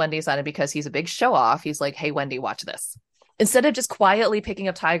puts Wendy aside, and because he's a big show off, he's like, hey, Wendy, watch this. Instead of just quietly picking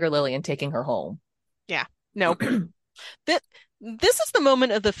up Tiger Lily and taking her home. Yeah, no. That this is the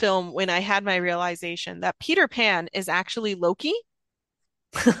moment of the film when I had my realization that Peter Pan is actually Loki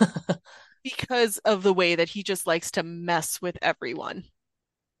because of the way that he just likes to mess with everyone.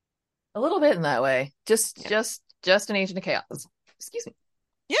 A little bit in that way. Just Yeah. just just an agent of chaos. Excuse me.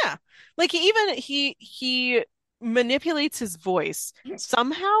 Yeah. Like he manipulates his voice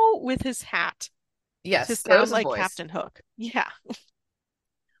somehow with his hat to Yes, grows sound his like voice. Captain Hook. Yeah.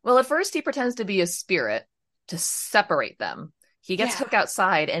 Well, at first he pretends to be a spirit to separate them. He gets Yeah. Hook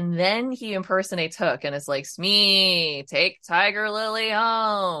outside and then he impersonates Hook and is like, Smee, take Tiger Lily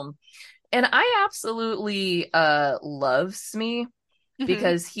home. And I absolutely love Smee Hmm.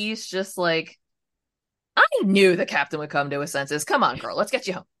 because he's just like, I knew the captain would come to his senses. Come on, girl, let's get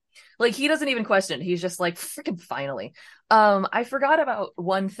you home. Like, he doesn't even question it. He's just like, freaking finally. I forgot about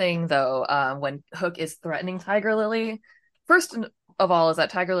one thing though. When Hook is threatening Tiger Lily, first of all, is that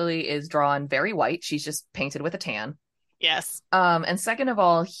Tiger Lily is drawn very white. She's just painted with a tan. Yes. And second of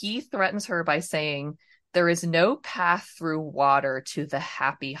all, he threatens her by saying, there is no path through water to the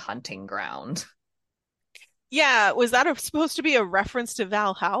happy hunting ground. Yeah. Was that supposed to be a reference to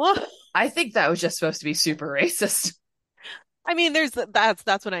Valhalla? I think that was just supposed to be super racist. I mean, that's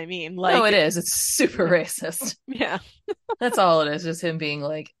what I mean. No, it Like, is. It's super racist. yeah. That's all it is. Just him being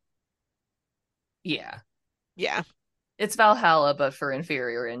like, yeah, Yeah. it's Valhalla, but for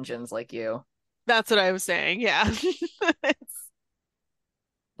inferior engines like you. That's what I was saying. Yeah. It's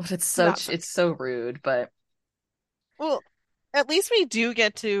But it's not so it's so rude, but well, at least we do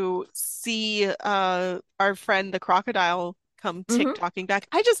get to see our friend the crocodile come mhm. tick-tocking back.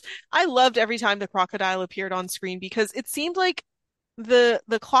 I loved every time the crocodile appeared on screen because it seemed like the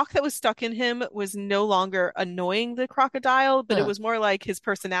clock that was stuck in him was no longer annoying the crocodile, but it Huh. was more like his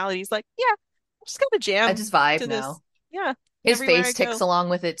personality. He's like, yeah, I'm just gonna I jam just vibe to this. now. Yeah, His everywhere I face ticks go. along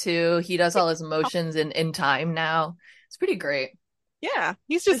with it too. He does all his motions in time now. It's pretty great. Yeah,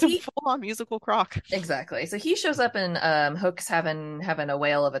 he's So just a he full-on musical croc. exactly. So he shows up and Hook's having a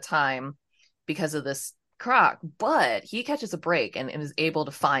whale of a time because of this croc, but he catches a break and is able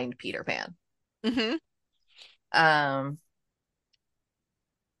to find Peter Pan. Hmm. Um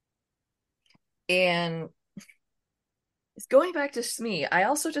and it's going back to Smee. I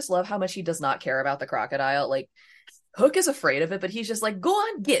also just love how much he does not care about the crocodile. Like Hook is afraid of it, but he's just like, go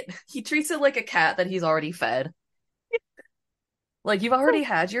on, get. He treats it like a cat that he's already fed. Like you've So, already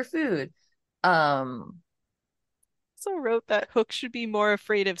had your food. Um, so wrote that Hook should be more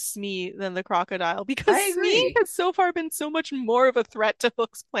afraid of Smee than the crocodile because I Smee agree. has so far been so much more of a threat to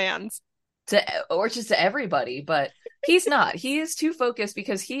Hook's plans. Or just to everybody, but he's not. He is too focused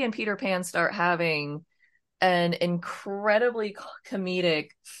because he and Peter Pan start having an incredibly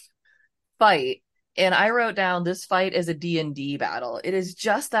comedic fight. And I wrote down this fight is a D&D battle. It is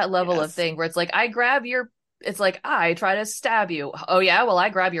just that level of Yes. thing where it's like I grab your it's like I try to stab you. Oh yeah, well I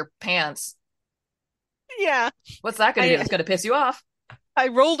grab your pants. Yeah. What's that going to do? I It's going to piss you off. I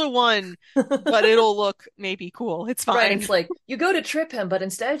rolled a one, but it'll look maybe cool. It's Right, fine. it's like you go to trip him, but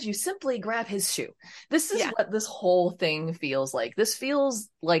instead you simply grab his shoe. This is Yeah. what this whole thing feels like. This feels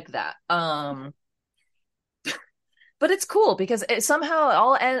like that. But it's cool because it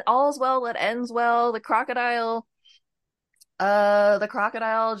somehow all's well that ends well. The crocodile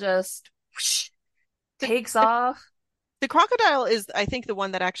just whoosh, The, takes the off. the crocodile is, I think, the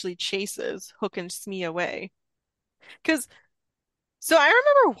one that actually chases Hook and Smee away. Because so I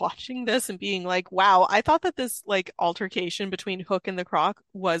remember watching this and being like, wow, I thought that this like altercation between Hook and the Croc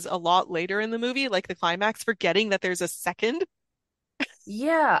was a lot later in the movie, like the climax, forgetting that there's a second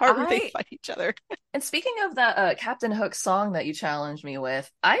Yeah, part where they I fight each other. and speaking of that Captain Hook song that you challenged me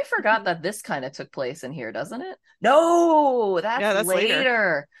with, I forgot that this kind of took place in here, doesn't it? No, that's Yeah, that's later.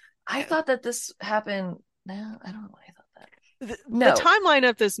 later. I Yeah. thought that this happened. No, I don't know why I thought that. The No, timeline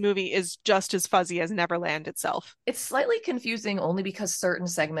of this movie is just as fuzzy as Neverland itself. it's slightly confusing only because certain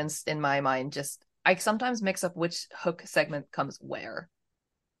segments in my mind just I sometimes mix up which Hook segment comes where.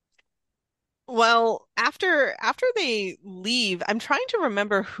 Well, after they leave, I'm trying to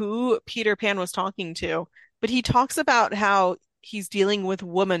remember who Peter Pan was talking to, but he talks about how he's dealing with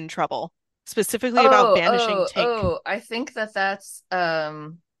woman trouble, specifically about banishing Tink. I think that's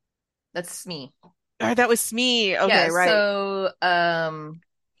me. Or that was Smee. Yeah, Okay, right.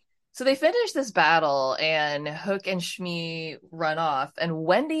 so they finish this battle and Hook and Shmi run off and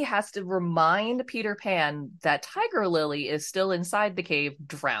Wendy has to remind Peter Pan that Tiger Lily is still inside the cave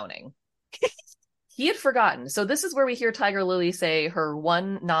drowning. He had forgotten. So this is where we hear Tiger Lily say her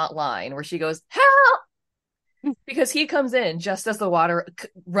one not line where she goes, "Help!" because he comes in just as the water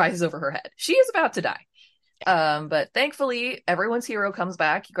rises over her head. She is about to die. But thankfully everyone's hero comes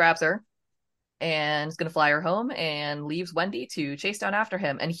back, he grabs her and is going to fly her home and leaves Wendy to chase down after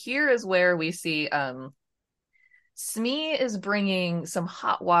him. And here is where we see Smee is bringing some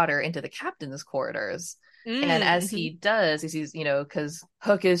hot water into the captain's quarters. And as Mm-hmm. he does, he sees, because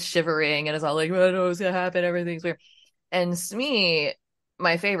Hook is shivering and is all like, I don't know what's going to happen. Everything's weird. And Smee,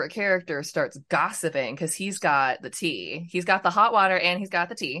 my favorite character, starts gossiping because he's got the tea. He's got the hot water and he's got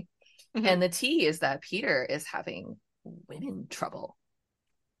the tea. Hmm. And the tea is that Peter is having women trouble.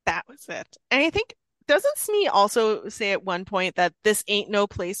 That was it. And I think, doesn't Smee also say at one point that this ain't no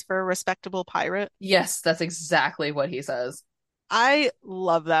place for a respectable pirate? Yes, that's exactly what he says. I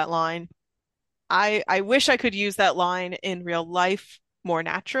love that line. I wish I could use that line in real life more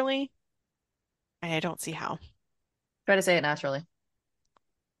naturally. I don't see how. Try to say it naturally.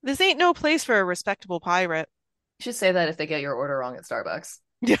 This ain't no place for a respectable pirate. You should say that if they get your order wrong at Starbucks.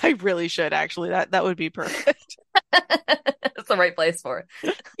 Yeah, I really should actually. That would be perfect. It's the right place for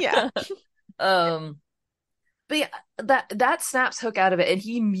Yeah. it. um, but yeah, that snaps Hook out of it, and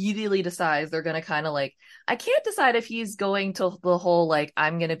he immediately decides they're gonna kind of like. I can't decide if he's going to the whole like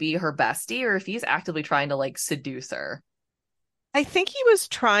I'm gonna be her bestie, or if he's actively trying to like seduce her. I think he was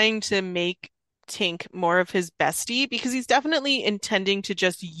trying to make Tink more of his bestie because he's definitely intending to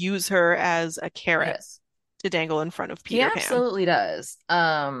just use her as a carrot Yes, to dangle in front of he Peter Pan. absolutely does.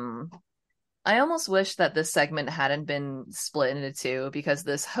 I almost wish that this segment hadn't been split into two because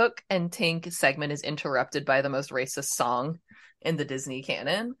this Hook and Tink segment is interrupted by the most racist song in the Disney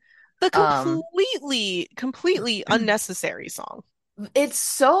canon. The Um, completely unnecessary song. it's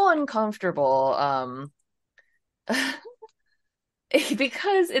so uncomfortable.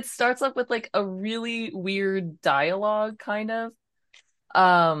 Because it starts up with like a really weird dialogue, kind of.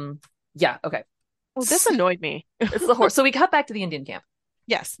 Um, yeah, okay. Oh, this annoyed me. It's the horse. So we cut back to the Indian camp,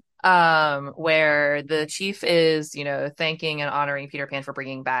 Yes. where the chief is, thanking and honoring Peter Pan for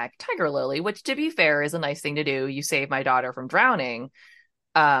bringing back Tiger Lily, which, to be fair, is a nice thing to do. You saved my daughter from drowning.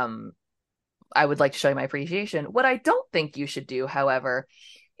 Um, I would like to show you my appreciation. What I don't think you should do, however,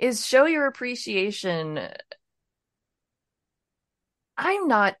 is show your appreciation. I'm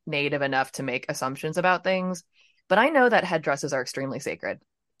not native enough to make assumptions about things, but I know that headdresses are extremely sacred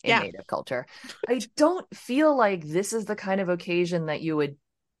in Yeah. native culture. I don't feel like this is the kind of occasion that you would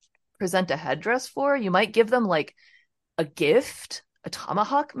present a headdress for. You might give them like a gift, a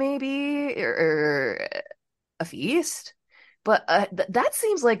tomahawk maybe, or a feast. But that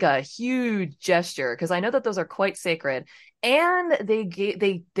seems like a huge gesture because I know that those are quite sacred, and they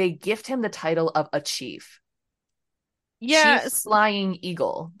gift him the title of a chief. Chief Yes. Flying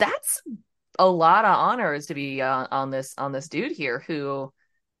Eagle. That's a lot of honors to be on this dude here who,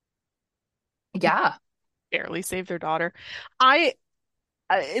 yeah. Barely saved their daughter. I,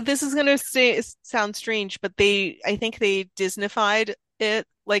 this is gonna sound strange, but I think they Disneyfied it.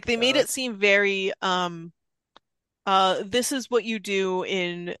 Like they made Uh, it seem very this is what you do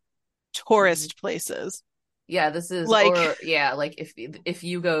in mhm. tourist places. Yeah, this is, Like, or yeah, like if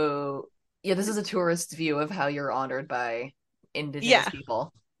you go, yeah, this is a tourist view of how you're honored by indigenous yeah.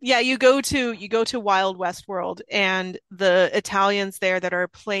 people. Yeah, you go to Wild West World and the Italians there that are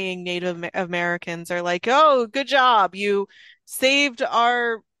playing Native Americans are like, "Oh, good job. You saved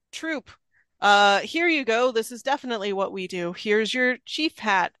our troop. Here you go. This is definitely what we do. Here's your chief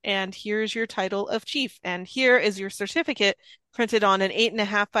hat and here's your title of chief and here is your certificate printed on an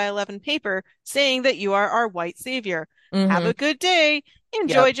 8.5 by 11 paper saying that you are our white savior. Have Mm-hmm. a good day.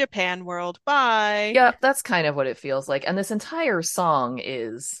 Enjoy Yep. Japan World. Bye." Yep, that's kind of what it feels like. And this entire song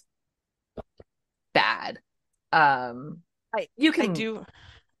is bad. Um, I you I can do.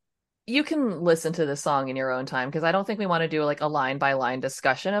 you can listen to this song in your own time because I don't think we want to do like a line by line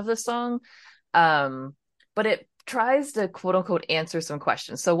discussion of this song. Um, but it tries to quote unquote answer some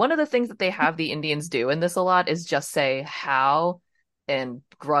questions. So one of the things that they have the Indians do in this a lot is just say how and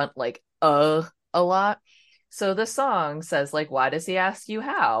grunt like a lot. So the song says like, why does he ask you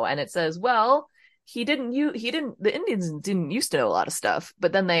how? And it says, well, the Indians didn't used to know a lot of stuff,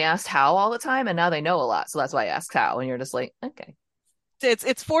 but then they asked how all the time and now they know a lot. So that's why I asked how. And you're just like, okay. It's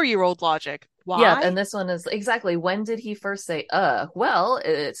 4-year-old logic. Yeah, Why? and this one is exactly when did he first say well,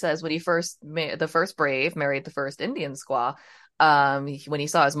 it says when the first brave married the first Indian squaw. When he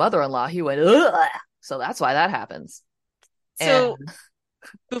saw his mother-in-law, he went ugh. So that's why that happens. And So,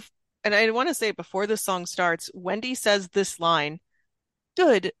 bef and I want to say before the song starts, Wendy says this line,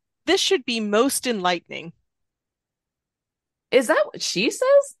 "Good. This should be most enlightening." is that what she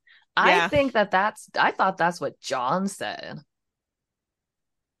says? Yeah, I thought that's what John said.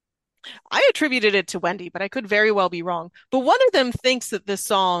 I attributed it to Wendy, but I could very well be wrong. But one of them thinks that this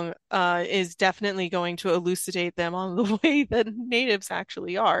song is definitely going to elucidate them on the way that natives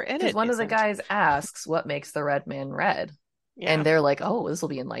actually are, and Because it one of the isn't. guys asks what makes the red man red. And Yeah. they're like, oh, this will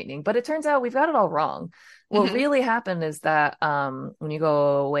be enlightening. But it turns out we've got it all wrong. What Hmm. really happened is that when you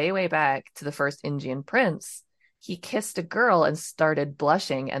go way, way back to the first Indian prince, he kissed a girl and started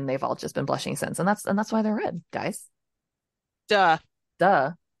blushing, and they've all just been blushing since. And that's why they're red, guys. Duh.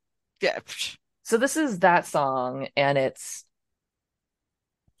 Duh. Yeah. So this is that song, and it's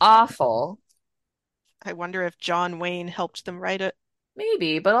awful. I wonder if John Wayne helped them write it.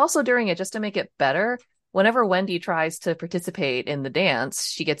 Maybe, but also during it, just to make it better, whenever Wendy tries to participate in the dance,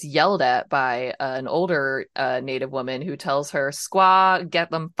 she gets yelled at by an older native woman who tells her, Squaw, get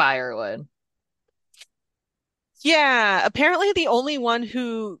them firewood. Yeah, apparently the only one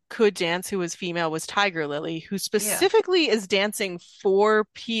who could dance who was female was Tiger Lily, who Yeah. specifically is dancing for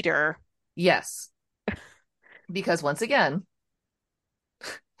Peter. Yes. Because once again,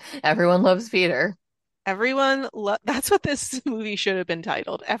 everyone loves Peter. That's what this movie should have been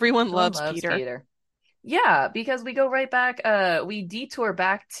titled. Everyone Everyone loves loves Peter. Peter. Yeah, because we go right back, we detour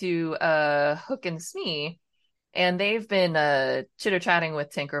back to Hook and Smee, and they've been chitter-chatting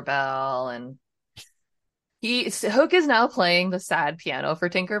with Tinkerbell, and Hook is now playing the sad piano for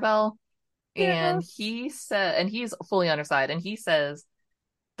Tinkerbell, Yeah. and he's fully on her side, and he says,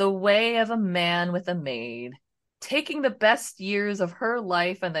 "The way of a man with a maid, taking the best years of her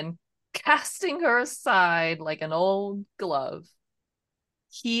life and then casting her aside like an old glove.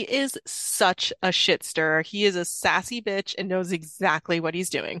 He is such a shit stirrer. He is a sassy bitch and knows exactly what he's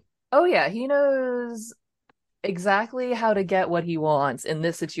doing. Oh yeah, he knows exactly how to get what he wants in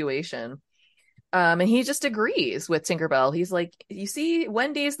this situation. And he just agrees with Tinkerbell. He's like, you see,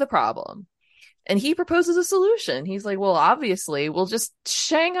 Wendy's the problem. And he proposes a solution. He's like, well, obviously, we'll just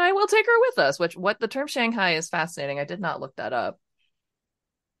Shanghai will take her with us, which what the term Shanghai is fascinating. I did not look that up.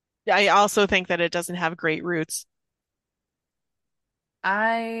 I also think that it doesn't have great roots.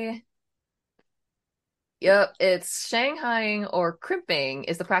 I Yep, it's Shanghaiing or crimping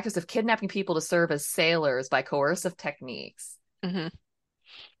is the practice of kidnapping people to serve as sailors by coercive techniques. Hmm.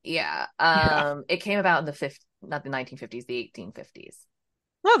 Yeah. Yeah. It came about in the not the 1950s, the 1850s.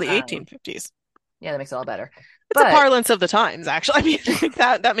 Well, the Um, 1850s. yeah, that makes it all better. It's a But parlance of the times, actually. I mean, like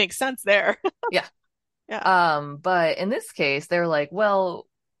that makes sense there. yeah. Yeah. But in this case, they're like, well,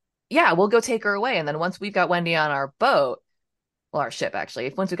 yeah, we'll go take her away. And then once we've got Wendy on our boat, well, our ship actually,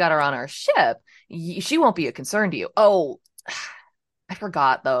 if once we got her on our ship, she won't be a concern to you. Oh, I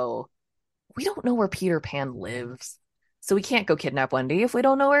forgot though. We don't know where Peter Pan lives. So we can't go kidnap Wendy if we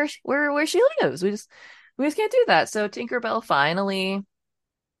don't know where she lives. We just can't do that. So Tinkerbell finally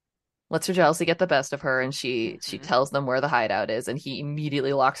lets her jealousy get the best of her and she Hmm. tells them where the hideout is and he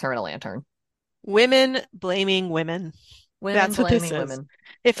immediately locks her in a lantern. Women blaming women. Women That's what this blaming is. women.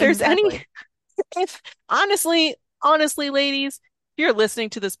 If there's any, Exactly. if honestly, ladies, if you're listening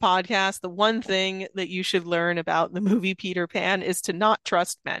to this podcast, the one thing that you should learn about the movie Peter Pan is to not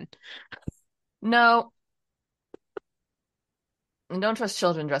trust men. No, and don't trust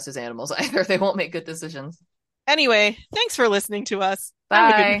children dressed as animals either. They won't make good decisions. Anyway, thanks for listening to us. Have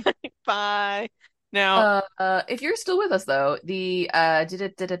a good Bye. night. Bye. Now, If you're still with us though, we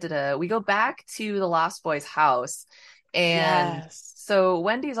go back to the Lost Boys' house, and yes. so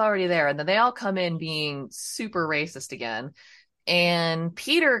Wendy's already there, and then they all come in being super racist again. And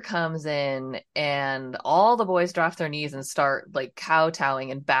Peter comes in, and all the boys drop their knees and start like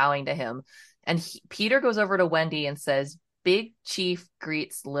kowtowing and bowing to him. And Peter goes over to Wendy and says, "Big Chief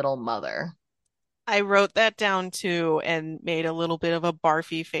greets little mother." I wrote that down too and made a little bit of a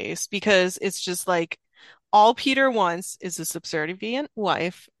barfy face because it's just like all Peter wants is a subservient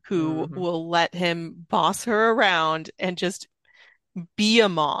wife who Hmm. will let him boss her around and just be a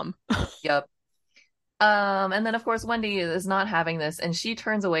mom. Yep. And then of course Wendy is not having this and she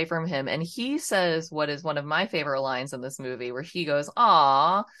turns away from him and he says what is one of my favorite lines in this movie where he goes,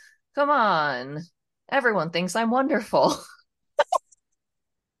 "Aw, come on. Everyone thinks I'm wonderful."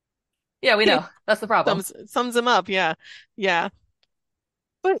 Yeah, we know. That's the problem. Sums him up. Yeah. Yeah.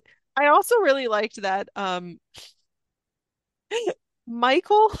 But I also really liked that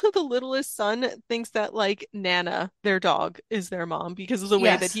Michael, the littlest son, thinks that like Nana, their dog, is their mom because of the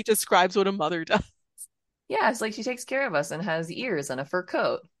way that Yes. he describes what a mother does. Yeah, it's like she takes care of us and has ears and a fur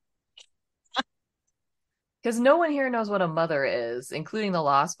coat. Because no one here knows what a mother is, including the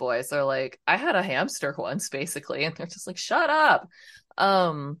Lost Boys. They're like, I had a hamster once, basically, and they're just like, shut up.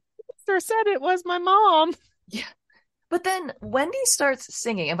 Um, Sister said it was my mom. yeah. But then Wendy starts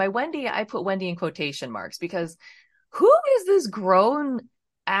singing, and by Wendy, I put Wendy in quotation marks because who is this grown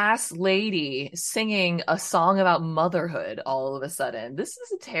ass lady singing a song about motherhood all of a sudden? This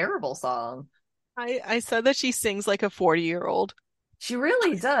is a terrible song. I said that she sings like a 40-year-old. She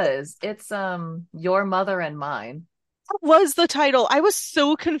really does. It's Your Mother and Mine. What was the title? I was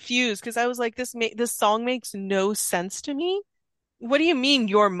so confused because I was like, this song makes no sense to me. What do you mean,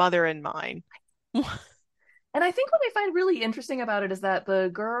 your mother and mine? And I think what I find really interesting about it is that the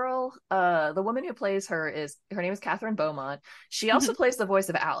girl, the woman who plays her name is Catherine Beaumont. She also Mhm. plays the voice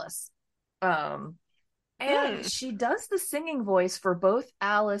of Alice. Um, and Hmm. she does the singing voice for both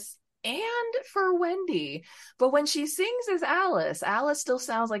Alice and for Wendy. But when she sings as Alice, Alice still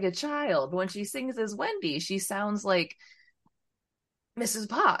sounds like a child. When she sings as Wendy, she sounds like Mrs.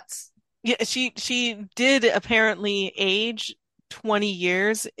 Potts. Yeah, she did apparently age 20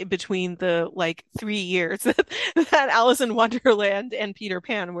 years between the like 3 years that Alice in Wonderland and Peter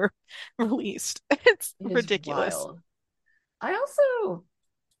Pan were released. It's It is ridiculous. wild. I also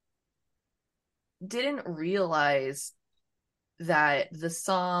didn't realize that the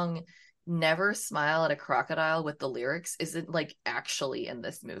song Never Smile at a Crocodile with the lyrics isn't like actually in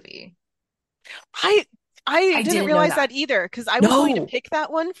this movie. I I I didn't didn't know realize that. that either because I was going to No. pick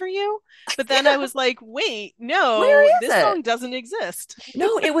that one for you, but then I Yeah. was like, wait, Where no, is this it? song doesn't exist.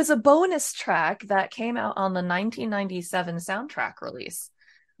 No, it was a bonus track that came out on the 1997 soundtrack release.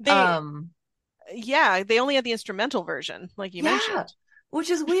 They, Um, yeah, they only had the instrumental version, like you yeah, mentioned. which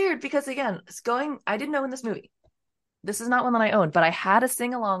is weird because again, I didn't know in this movie. This is not one that I owned, but I had a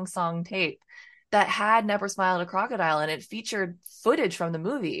sing-along song tape that had Never Smile at a Crocodile, and it featured footage from the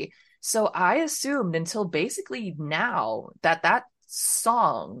movie. So I assumed until basically now that that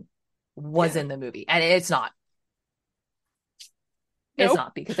song was Yeah. in the movie, and it's not. It's Nope.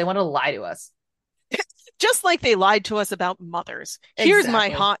 not because they wanted to lie to us. Just like they lied to us about mothers. Here's my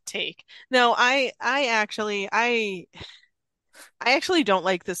Exactly. hot take. No, I actually don't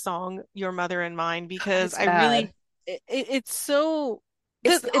like the song Your Mother and Mine God, because it's I bad. really it's so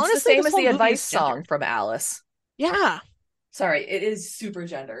It's the honestly same this as whole the movie advice is song gendered. from Alice. Yeah. Sorry, it is super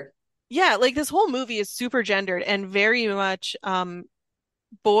gendered. Yeah, like this whole movie is super gendered and very much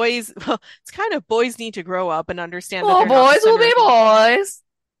boys well, it's kind of boys need to grow up and understand that Oh, they're not the boys will center be of the universe. boys.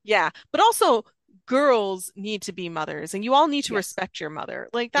 Yeah, but also girls need to be mothers and you all need to Yes. respect your mother.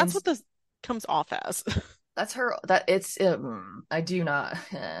 Like that's And what this comes off as. that's her. That it's. I do not.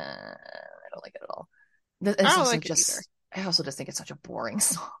 I don't like it at all. I It's don't also like it either. just. I also just think it's such a boring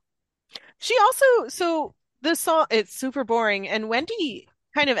song. She also, so the song, it's super boring. And Wendy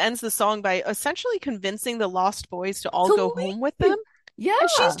kind of ends the song by essentially convincing the Lost Boys to all go To home with them. leave. And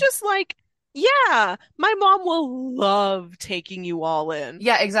she's Yeah. just like, yeah, my mom will love taking you all in.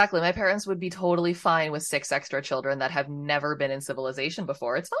 Yeah, exactly. My parents would be totally fine with six extra children that have never been in civilization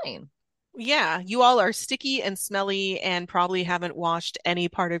before. It's fine. Yeah, you all are sticky and smelly and probably haven't washed any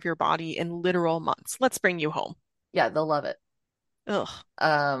part of your body in literal months. Let's bring you home. Yeah, they'll love it. Ugh.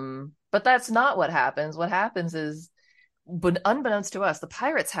 But that's not what happens. What happens is, but unbeknownst to us, the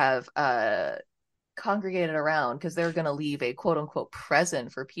pirates have congregated around because they're going to leave a quote unquote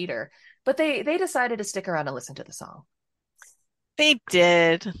present for Peter. But they decided to stick around and listen to the song. They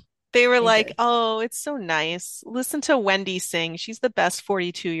did. They were They like, did. oh, it's so nice. Listen to Wendy sing. She's the best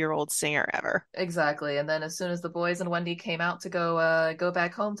 42-year-old singer ever. Exactly. And then as soon as the boys and Wendy came out to go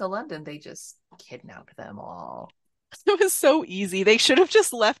back home to London, they just kidnapped them all. It was so easy. They should have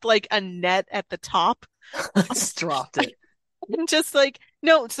just left like a net at the top Just dropped it. and just like,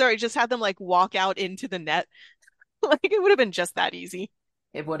 no, sorry, just had them like walk out into the net. Like it would have been just that easy.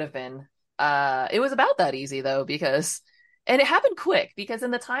 It would have been. It was about that easy though, because and it happened quick because in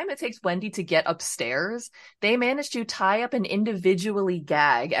the time it takes Wendy to get upstairs, they managed to tie up and individually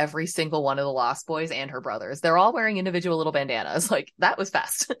gag every single one of the Lost Boys and her brothers. They're all wearing individual little bandanas. Like that was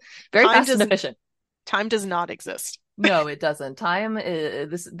fast. Very Time fast and doesn't, efficient. time does not exist. No, it doesn't. Time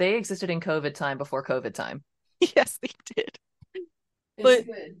this they existed in COVID time before COVID time. Yes, they did. It's a But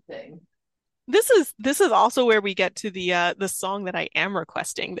good thing. this is also where we get to the song that I am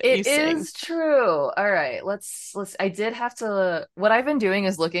requesting that you It sing. is true. All right, let's I did have to what I've been doing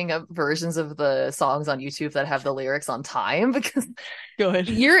is looking up versions of the songs on YouTube that have the lyrics on time because Good.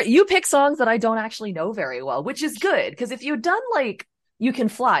 you pick songs that I don't actually know very well, which is good because if you'd done like You Can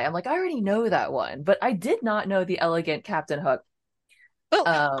Fly, I'm like I already know that one, but I did not know the Elegant Captain Hook. Well,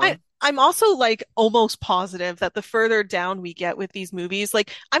 Um I'm also like almost positive that the further down we get with these movies,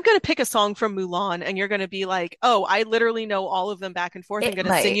 like I'm gonna pick a song from Mulan and you're gonna be like, oh, I literally know all of them back and forth. I'm it gonna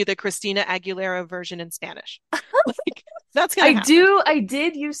sing might. you the Christina Aguilera version in Spanish. Like that's gonna happen. I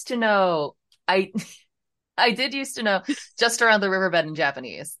did used to know I I did used to know Just Around the Riverbed in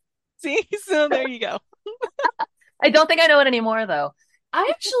Japanese. See? So there you go. I don't think I know it anymore though. I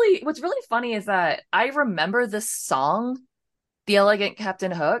actually, what's really funny is that I remember this song, The Elegant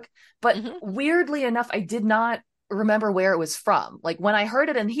Captain Hook, but Hmm. weirdly enough, I did not remember where it was from. Like when I heard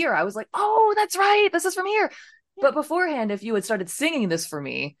it in here, I was like, oh, that's right, this is from here. Yeah. But beforehand, if you had started singing this for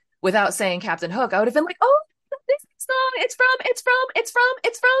me without saying Captain Hook, I would have been like, oh, this song, it's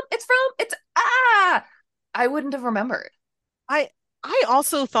I wouldn't have remembered. I I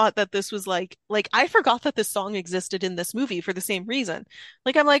also thought that this was like I forgot that this song existed in this movie for the same reason.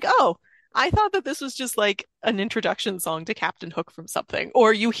 Like I'm like, oh, I thought that this was just like an introduction song to Captain Hook from something,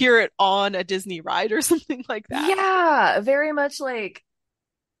 or you hear it on a Disney ride or something like that. Yeah, very much like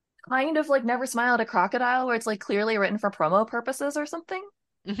kind of like Never Smile at a Crocodile, where it's like clearly written for promo purposes or something.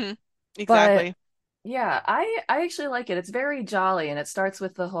 Hmm. But Exactly. yeah, I actually like it. It's very jolly, and it starts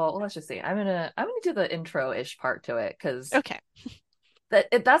with the whole. Well, let's just see. I'm gonna do the intro-ish part to it because Okay.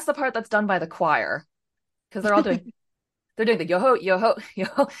 that's the part that's done by the choir because they're doing the yo ho yo ho yo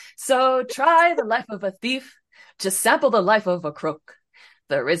ho. So try the life of a thief, just sample the life of a crook.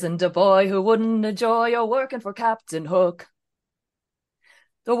 There isn't a boy who wouldn't enjoy your working for Captain Hook,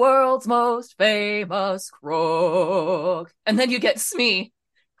 the world's most famous crook. And then you get Smee,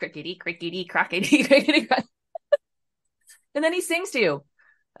 crickety, crickety, crockety, crickety, crock. And then he sings to you,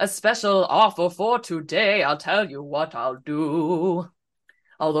 a special offer for today. I'll tell you what I'll do.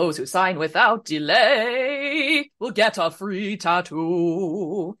 All those who sign without delay will get a free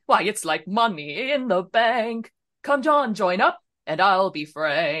tattoo. Why, it's like money in the bank. Come, John, join up, and I'll be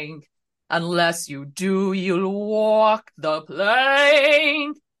frank. Unless you do, you'll walk the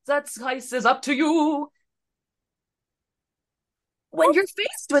plank. That slice is up to you. When you're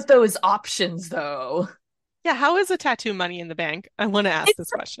faced with those options, though. Yeah, how is a tattoo money in the bank? I want to ask this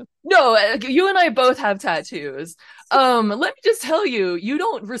question. No, you and I both have tattoos. Let me just tell you, you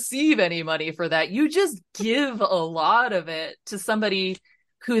don't receive any money for that. You just give a lot of it to somebody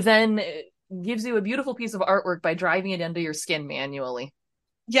who then gives you a beautiful piece of artwork by driving it into your skin manually.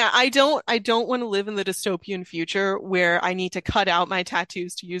 Yeah, I don't want to live in the dystopian future where I need to cut out my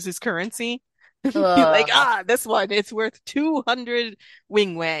tattoos to use as currency. Be like, this one, it's worth 200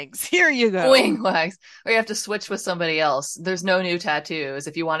 wing wags. Here you go. Wing wags. Or you have to switch with somebody else. There's no new tattoos.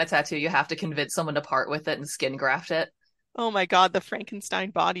 If you want a tattoo, you have to convince someone to part with it and skin graft it. Oh my God, the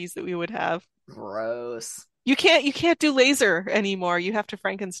Frankenstein bodies that we would have. Gross. You can't do laser anymore. You have to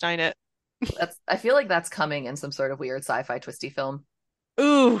Frankenstein it. I feel like that's coming in some sort of weird sci-fi twisty film.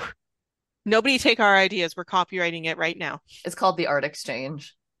 Ooh, nobody take our ideas. We're copywriting it right now. It's called The Art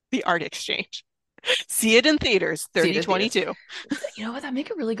Exchange. The Art Exchange. See it in theaters, 3022. You know what? That make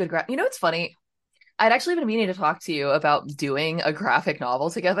a really good You know what's funny? I'd actually been meaning to talk to you about doing a graphic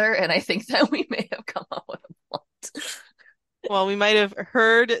novel together, and I think that we may have come up with a plot. Well, we might have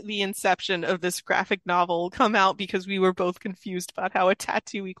heard the inception of this graphic novel come out because we were both confused about how a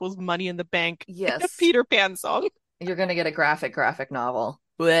tattoo equals money in the bank in a Yes. Peter Pan song. You're gonna get a graphic novel.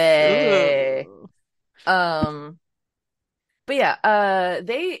 Way. Ooh. But yeah,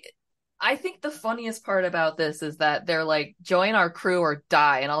 I think the funniest part about this is that they're like, join our crew or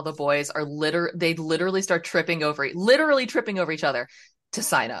die, and all the boys are they literally start literally tripping over each other to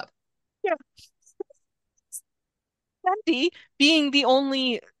sign up. Yeah. Wendy, being the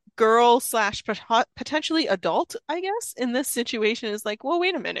only girl slash potentially adult, I guess, in this situation is like, well,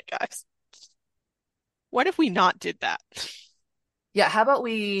 wait a minute, guys. What if we not did that? Yeah, how about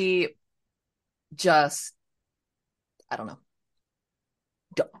we just, I don't know.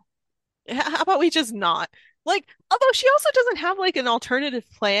 How about we just not? Like, although she also doesn't have like an alternative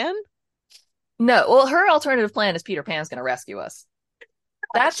plan. No, well, her alternative plan is Peter Pan's gonna rescue us.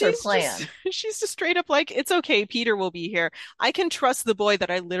 That's her plan. She's just straight up like, it's okay, Peter will be here. I can trust the boy that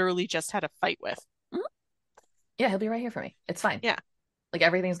I literally just had a fight with. Mm-hmm. Yeah, he'll be right here for me. It's fine. Yeah. Like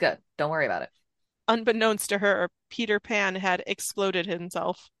everything's good. Don't worry about it. Unbeknownst to her, Peter Pan had exploded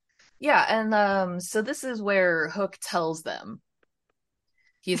himself. Yeah, and so this is where Hook tells them.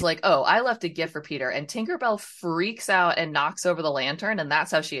 He's like, oh, I left a gift for Peter. And Tinkerbell freaks out and knocks over the lantern, and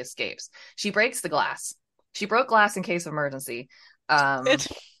that's how she escapes. She breaks the glass. She broke glass in case of emergency. And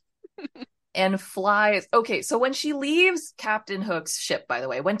flies. Okay, so when she leaves Captain Hook's ship, by the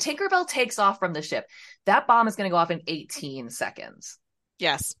way, when Tinkerbell takes off from the ship, that bomb is going to go off in 18 seconds.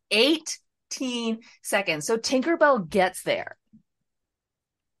 Yes. 18 seconds. So Tinkerbell gets there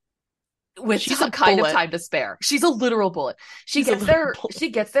with some kind of time to spare. She's a literal bullet. She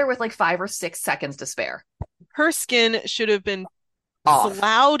gets there with like 5 or 6 seconds to spare. Her skin should have been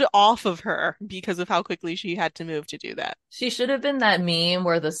sloughed off of her because of how quickly she had to move to do that. She should have been that meme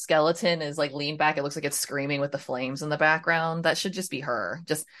where the skeleton is like leaned back. It looks like it's screaming with the flames in the background. That should just be her.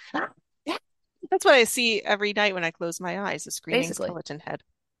 Just that's what I see every night when I close my eyes, a screaming skeleton head.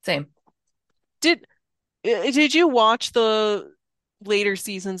 Same. Did you watch the later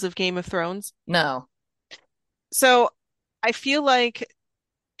seasons of Game of Thrones? No. So I feel like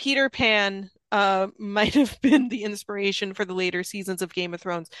Peter Pan might have been the inspiration for the later seasons of Game of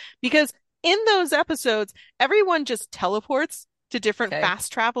Thrones, because in those episodes, everyone just teleports to different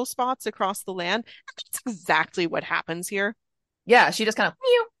fast travel spots across the land. And that's exactly what happens here. Yeah, she just kind of,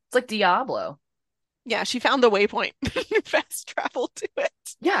 it's like Diablo. Yeah, she found the waypoint. Fast travel to it.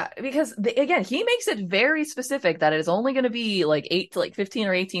 Yeah, because again, he makes it very specific that it is only going to be like 8 to like 15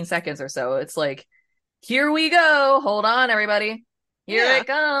 or 18 seconds or so. It's like, here we go. Hold on, everybody. Here it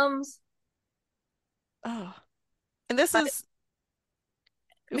comes. Oh, and this is.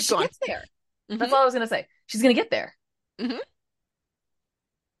 She gets there. Mm-hmm. That's all I was going to say. She's going to get there. Mm-hmm.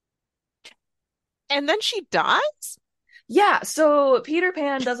 And then she dies? Yeah, so Peter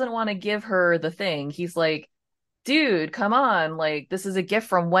Pan doesn't want to give her the thing. He's like, dude, come on. Like, this is a gift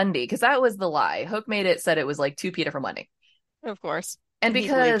from Wendy. Because that was the lie. Hook said it was like to Peter from Wendy. Of course. And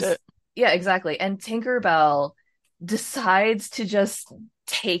because, yeah, exactly. And Tinkerbell decides to just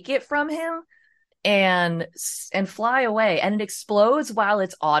take it from him and fly away. And it explodes while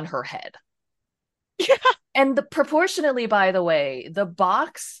it's on her head. Yeah. And proportionately, by the way, the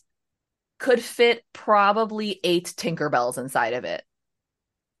box could fit probably 8 Tinkerbells inside of it.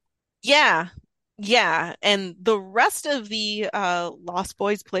 Yeah. Yeah. And the rest of the Lost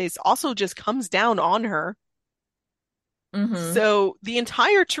Boys place also just comes down on her. Mm-hmm. So the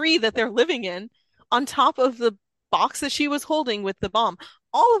entire tree that they're living in, on top of the box that she was holding with the bomb,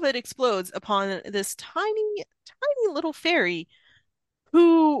 all of it explodes upon this tiny, tiny little fairy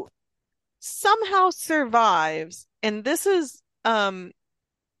who somehow survives. And this is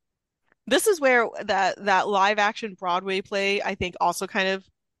where that live action Broadway play, I think, also kind of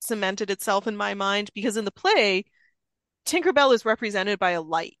cemented itself in my mind, because in the play, Tinkerbell is represented by a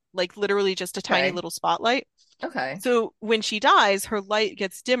light, like literally just a tiny Okay. little spotlight. Okay. So when she dies, her light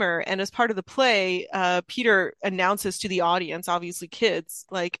gets dimmer, and as part of the play, Peter announces to the audience, obviously kids,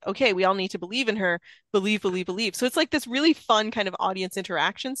 like, okay, we all need to believe in her, believe, believe, believe. So it's like this really fun kind of audience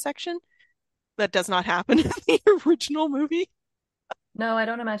interaction section that does not happen in the original movie. No, I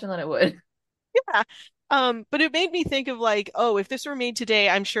don't imagine that it would. Yeah. But it made me think of like, oh, if this were made today,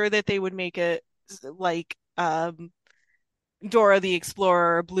 I'm sure that they would make it like Dora the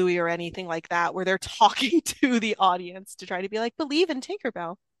Explorer or Bluey or anything like that, where they're talking to the audience to try to be like, believe in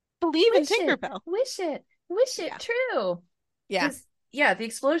Tinkerbell. Believe in Wish it, Tinkerbell. wish it, wish it Yeah. true. Yeah. Because, yeah, the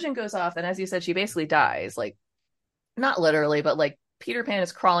explosion goes off, and as you said, she basically dies. Like, not literally, but like Peter Pan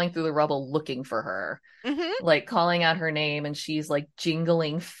is crawling through the rubble looking for her, Hmm. like calling out her name, and she's like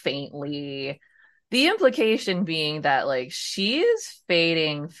jingling faintly. The implication being that like she is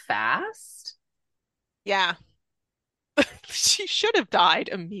fading fast. Yeah. She should have died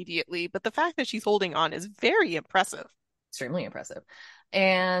immediately, but the fact that she's holding on is very impressive. Extremely impressive.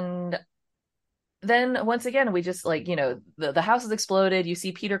 And then once again, we just like, the house has exploded. You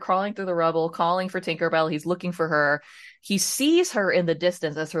see Peter crawling through the rubble, calling for Tinkerbell. He's looking for her. He sees her in the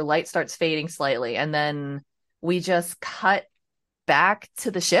distance as her light starts fading slightly. And then we just cut back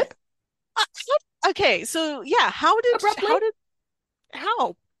to the ship Okay, so yeah, abruptly.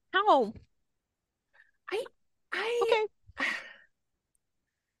 how? I, I, Okay.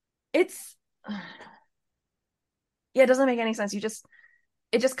 it's, yeah, it doesn't make any sense.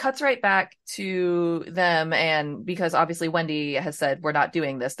 It just cuts right back to them. And because obviously Wendy has said, we're not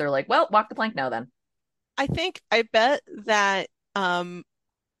doing this, they're like, well, walk the plank now then. I bet that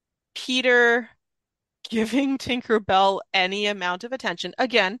Peter giving Tinkerbell any amount of attention,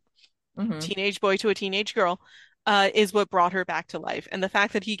 again, Hmm. teenage boy to a teenage girl, is what brought her back to life. And the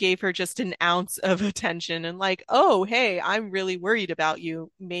fact that he gave her just an ounce of attention and like, oh, hey, I'm really worried about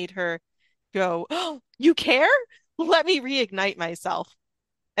you, made her go, oh, you care? Let me reignite myself.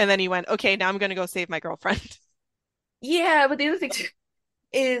 And then he went, okay, now I'm going to go save my girlfriend. Yeah, but the other thing too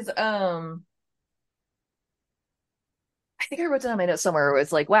is, I think I wrote down my notes somewhere where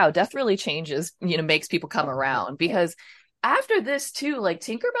it's like, wow, death really changes, makes people come around. Because after this too, like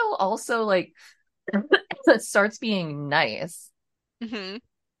Tinkerbell also like starts being nice. Hmm.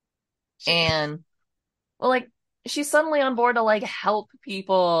 And well, like she's suddenly on board to like help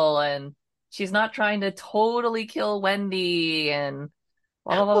people, and she's not trying to totally kill Wendy and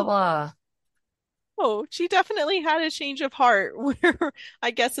blah blah blah blah Oh, blah. oh, she definitely had a change of heart where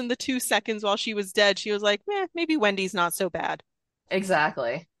I guess in the 2 seconds while she was dead, she was like, maybe Wendy's not so bad.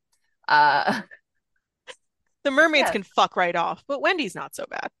 Exactly. Uh The mermaids yeah, can fuck right off, but Wendy's not so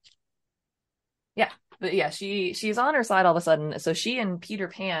bad. yeah. But yeah, she's on her side all of a sudden. So she and Peter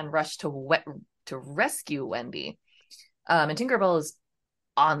Pan rush to rescue Wendy. And Tinkerbell is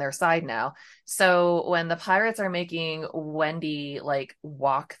on their side now. So when the pirates are making Wendy like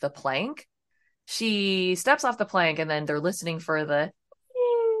walk the plank, she steps off the plank, and then they're listening for the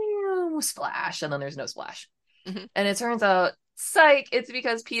splash, and then there's no splash. Hmm. And it turns out, psych, it's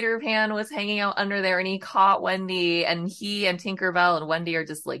because Peter Pan was hanging out under there and he caught Wendy, and he and Tinkerbell and Wendy are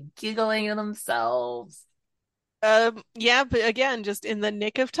just like giggling to themselves. Yeah, but again, just in the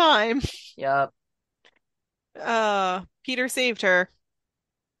nick of time, Yep. Peter saved her,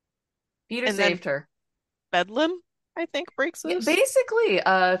 Peter and then saved her. Bedlam, I think, breaks Yeah, loose. basically,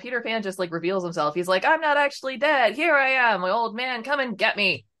 Peter Pan just like reveals himself. He's like, I'm not actually dead. Here I am, my old man, come and get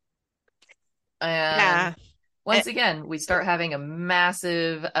me. And Yeah. Eh, once again, we start having a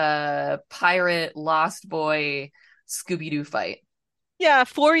massive pirate lost boy Scooby-Doo fight. yeah,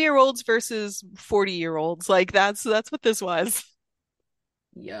 4-year-olds versus 40-year-olds. Like that's what this was.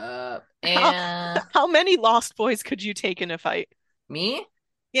 Yup. How And how many Lost Boys could you take in a fight? me?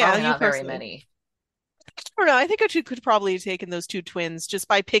 Yeah, Probably you not very personally. many. I don't know. I think I could probably have taken those two twins just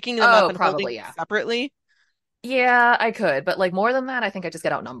by picking them up Oh, and holding probably, them yeah. separately. Yeah, I could, but like more than that, I think I just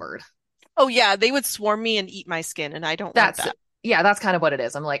get outnumbered. Oh yeah, they would swarm me and eat my skin, and I don't want That's that. yeah, that's kind of what it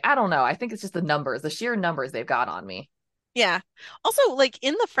is. I'm like, I don't know. I think it's just the numbers, the sheer numbers they've got on me. Yeah. Also, like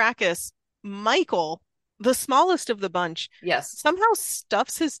in the fracas, Michael, the smallest of the bunch, Yes. somehow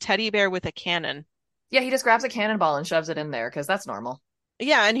stuffs his teddy bear with a cannon. Yeah, he just grabs a cannonball and shoves it in there because that's normal.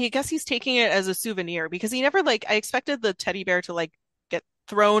 Yeah, and he guess he's taking it as a souvenir because he never I expected the teddy bear to get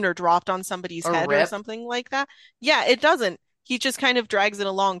thrown or dropped on somebody's Or head or rip. something like that. Yeah, it doesn't. He just kind of drags it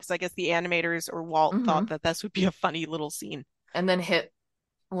along because I guess the animators or Walt thought Hmm. that this would be a funny little scene. And then hit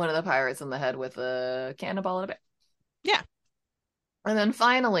one of the pirates in the head with a cannonball and a bear. Yeah. And then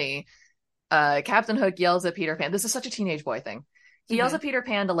finally, Captain Hook yells at Peter Pan. This is such a teenage boy thing. He yells Hmm. at Peter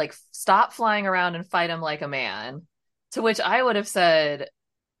Pan to stop flying around and fight him like a man. To which I would have said,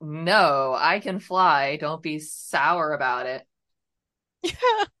 "No, I can fly. Don't be sour about it."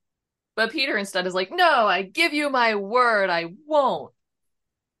 Yeah. But Peter instead is like, "No, I give you my word, I won't."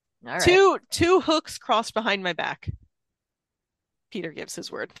 All right. Two hooks crossed behind my back. Peter gives his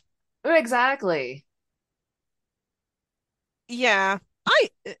word. Exactly. Yeah. I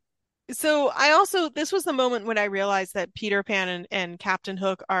also this was the moment when I realized that Peter Pan and Captain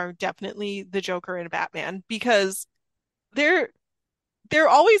Hook are definitely the Joker and Batman because they're they're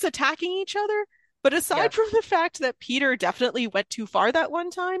always attacking each other, but Yeah. aside from the fact that Peter definitely went too far that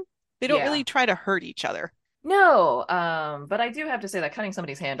one time, they don't Yeah. really try to hurt each other. No, but I do have to say that cutting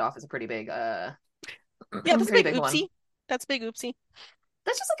somebody's hand off is a pretty big Yeah, that's a pretty big big one. oopsie. That's a big oopsie.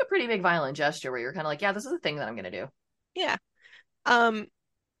 That's just like a pretty big violent gesture where you're kind of like, yeah, this is a thing that I'm gonna do. Yeah. Um,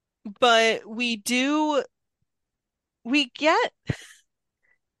 but we get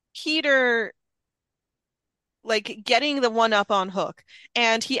Peter getting the one up on Hook,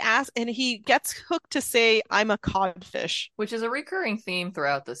 and he gets Hook to say, "I'm a codfish." Which is a recurring theme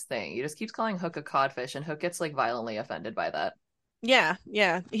throughout this thing. He just keeps calling Hook a codfish, and Hook gets violently offended by that. Yeah,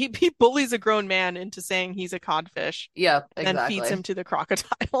 yeah. He bullies a grown man into saying he's a codfish, Yeah, then feeds exactly. him to the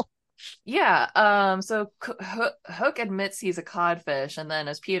crocodile. Yeah, so Hook admits he's a codfish, and then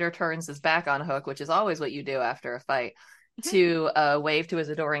as Peter turns his back on Hook, which is always what you do after a fight, to wave to his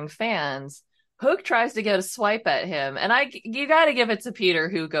adoring fans, Hook tries to get a swipe at him, and you got to give it to Peter,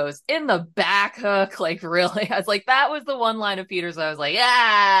 who goes in the back. Hook, really, I was like, that was the one line of Peter's. I was like,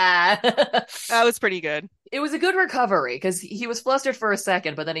 yeah. That was pretty good. It was a good recovery because he was flustered for a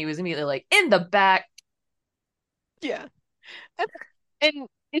second, but then he was immediately like in the back. Yeah. And, and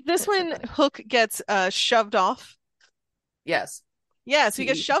in this It's so one, funny. Hook gets shoved off. Yes. Yeah, so he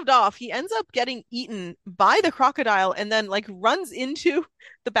gets He shoved off. He ends up getting eaten by the crocodile and then runs into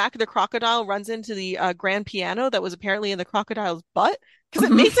the back of the crocodile, runs into the grand piano that was apparently in the crocodile's butt because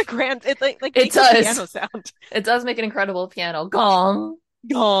it makes a grand it it makes a does. piano sound. It does make an incredible piano gong.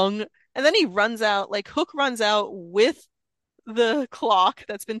 Gong. And then he runs out, Hook runs out with the clock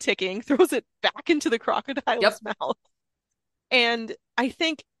that's been ticking, throws it back into the Yep. crocodile's mouth. And I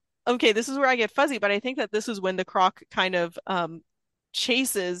think, okay, this is where I get fuzzy, but I think that this is when the croc kind of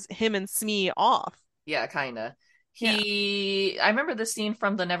chases him and Smee off. Yeah, kinda. Yeah. I remember the scene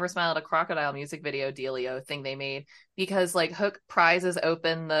from the Never Smile at a Crocodile music video dealio thing they made because Hook prizes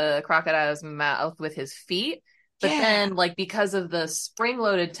open the crocodile's mouth with his feet, but Yeah. then because of the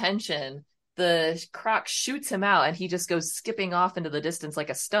spring-loaded tension, the croc shoots him out and he just goes skipping off into the distance like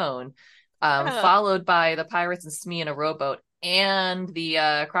a stone, Yeah. followed by the pirates and Smee in a rowboat and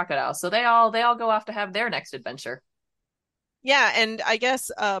the crocodile. So they all go off to have their next adventure. Yeah, and I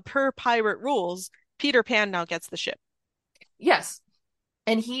guess per pirate rules, Peter Pan now gets the ship. Yes,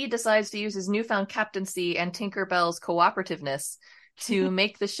 and he decides to use his newfound captaincy and Tinker Bell's cooperativeness to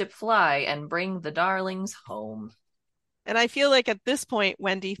make the ship fly and bring the darlings home. And I feel like at this point,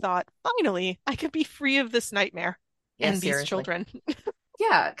 Wendy thought, finally, I could be free of this nightmare Yeah, and these seriously. children.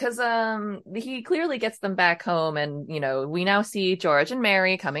 Yeah, because he clearly gets them back home, and we now see George and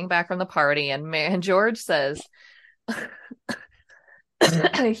Mary coming back from the party, and George says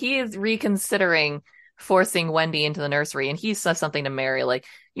he is reconsidering forcing Wendy into the nursery, and he says something to Mary like,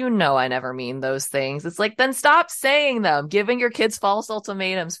 I never mean those things. It's like, then stop saying them. Giving your kids false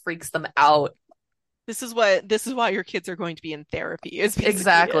ultimatums freaks them out. This is why your kids are going to be in therapy, is basically it.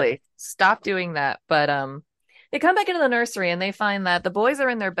 Exactly. Stop doing that. But they come back into the nursery and they find that the boys are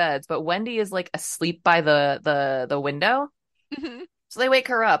in their beds, but Wendy is asleep by the window. Mhm. So they wake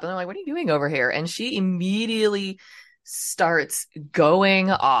her up and they're like, "What are you doing over here?" And she immediately starts going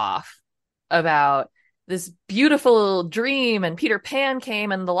off about this beautiful dream, and Peter Pan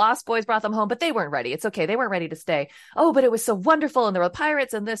came and the Lost Boys brought them home, but they weren't ready. It's okay. They weren't ready to stay. Oh, but it was so wonderful. And there were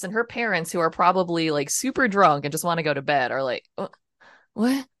pirates and this, and her parents, who are probably super drunk and just want to go to bed, are like,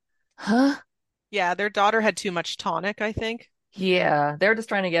 what? Huh? Yeah, their daughter had too much tonic, I think. Yeah, they're just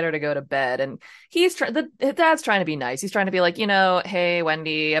trying to get her to go to bed, and the dad's trying to be nice. He's trying to be like, hey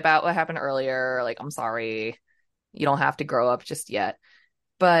Wendy, about what happened earlier. I'm sorry, you don't have to grow up just yet.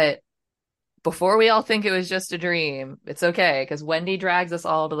 But before we all think it was just a dream, it's okay because Wendy drags us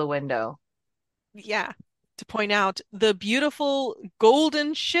all to the window. Yeah, to point out the beautiful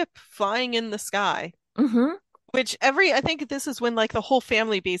golden ship flying in the sky. Hmm. Which I think this is when like the whole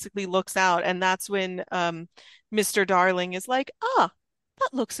family basically looks out, and that's when Mr. Darling is like, ah, that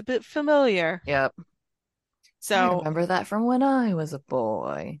looks a bit familiar. Yep. I So remember that from when I was a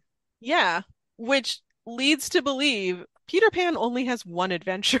boy. yeah, which leads to believe Peter Pan only has one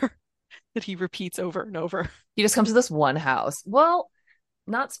adventure that he repeats over and over. He just comes to this one house. Well,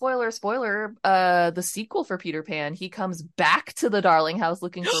 not spoiler, the sequel for Peter Pan, he comes back to the Darling house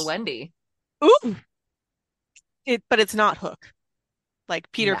looking for Wendy. Ooh, but it's not Hook.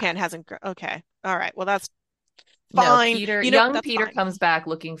 Like Peter No. Pan hasn't. Okay, all right. Well, that's No, fine. Peter, You know, young that's Peter fine. comes back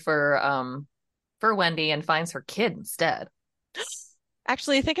looking for Wendy and finds her kid instead.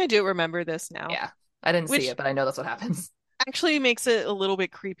 Actually, I think I do remember this now, Yeah. I didn't see which it, but I know that's what happens. actually makes it a little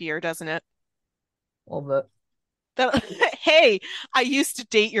bit creepier, doesn't it? Well, the That, hey, I used to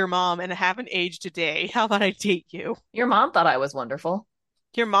date your mom and haven't aged a day. How about I date you? your mom thought I was wonderful.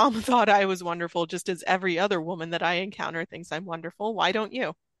 Your mom thought I was wonderful, just as every other woman that I encounter thinks I'm wonderful. Why don't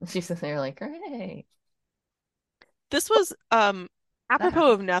you? She's sitting there like, great. This was That apropos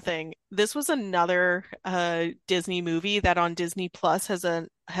happened. of nothing. This was another Disney movie that on Disney Plus has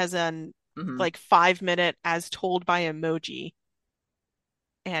an Hmm. like 5 minute as told by emoji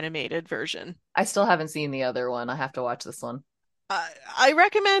animated version. I still haven't seen the other one. I have to watch this one. I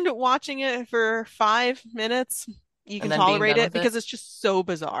recommend watching it for 5 minutes. You And can then being tolerate done it with it. because it's just so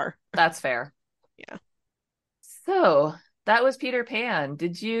bizarre. That's fair. Yeah. So that was Peter Pan. What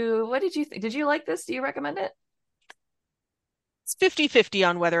did you think? Did you like this? Do you recommend it? It's 50-50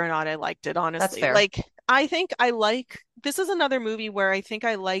 on whether or not I liked it, That's honestly. fair. Like, I think I like this is another movie where I think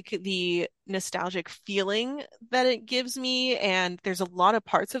I like the nostalgic feeling that it gives me, and there's a lot of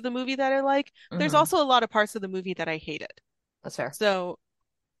parts of the movie that I like. There's Hmm. also a lot of parts of the movie that I hated. That's fair. So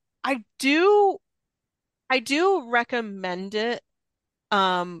I do I do recommend it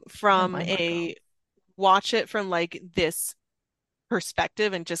Oh, from mine might go. a watch it from like this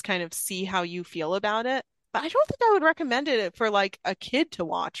perspective and just kind of see how you feel about it. But I don't think I would recommend it for like a kid to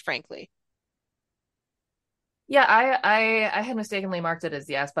watch, frankly. Yeah, I had mistakenly marked it as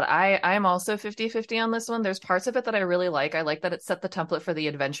yes, but I'm also 50-50 on this one. There's parts of it that I really like. I like that it set the template for the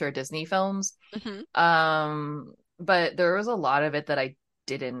adventure Disney films. Hmm. But there was a lot of it that I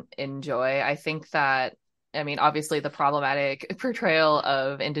didn't enjoy. I think that, I mean, obviously the problematic portrayal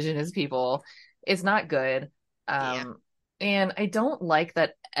of Indigenous people is not good. Yeah. Um, and I don't like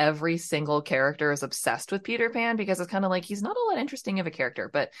that every single character is obsessed with Peter Pan because it's kind of like he's not all that interesting of a character.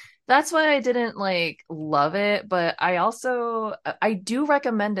 But that's why I didn't like love it. But I do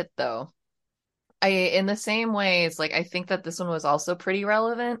recommend it though. In the same ways, like I think that this one was also pretty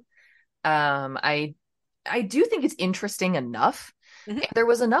relevant. I do think it's interesting enough. Hmm. And there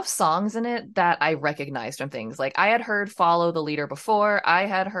was enough songs in it that I recognized from things. Like I had heard Follow the Leader before. I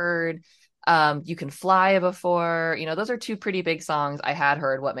had heard You Can Fly before. You know, those are two pretty big songs. I had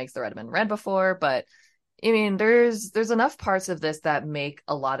heard What Makes the Red Men Red before, but I mean, there's enough parts of this that make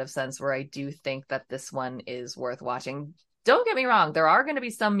a lot of sense where I do think that this one is worth watching. Don't get me wrong, there are going to be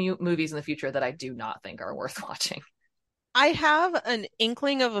some movies in the future that I do not think are worth watching. I have an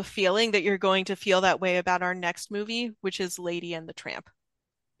inkling of a feeling that you're going to feel that way about our next movie, which is Lady and the Tramp.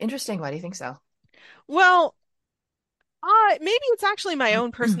 Interesting. Why do you think so? Well, maybe it's actually my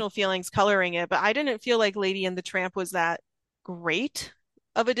own personal feelings coloring it, but I didn't feel like Lady and the Tramp was that great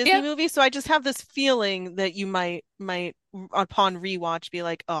of a Disney Yeah, movie. So I just have this feeling that you might upon rewatch be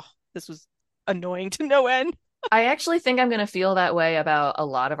like, oh, this was annoying to no end. I actually think I'm going to feel that way about a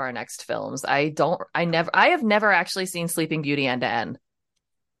lot of our next films. I have never actually seen Sleeping Beauty end to end.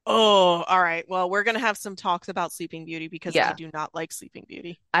 Oh, all right. Well, we're gonna have some talks about Sleeping Beauty because I Yeah, do not like Sleeping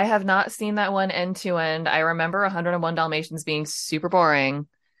Beauty. I have not seen that one end to end. I remember 101 Dalmatians being super boring.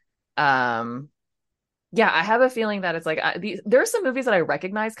 Um, yeah, I have a feeling that it's like there are some movies that I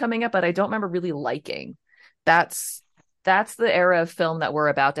recognize coming up, but I don't remember really liking. That's that's the era of film that we're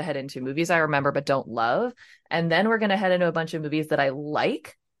about to head into. Movies I remember but don't love, and then we're going to head into a bunch of movies that I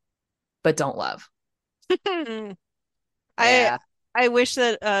like but don't love. I Yeah. I wish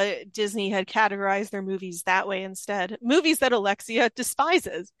that Disney had categorized their movies that way instead. Movies that Alexia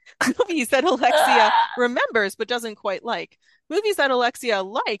despises. Movies that Alexia remembers but doesn't quite like. Movies that Alexia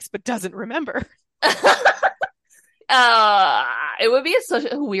likes but doesn't remember. uh, it would be such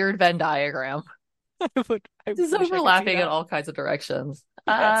a weird Venn diagram. I Just wish I could see overlapping in that. all kinds of directions.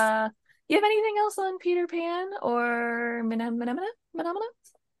 Yes. You have anything else on Peter Pan or Menomina?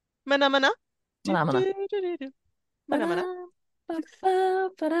 Mana mana. Do, Menomina? do, do, do, do. Mana mana. Ba-da, ba-ba,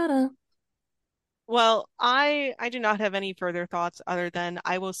 ba-da-da. Well, I do not have any further thoughts other than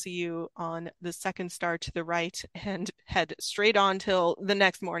I will see you on the second star to the right and head straight on till the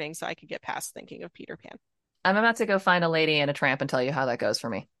next morning so I can get past thinking of Peter Pan. I'm about to go find a lady and a tramp and tell you how that goes for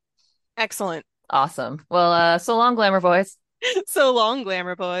me. Excellent. Awesome. Well, so long, Glamour Boys. So long,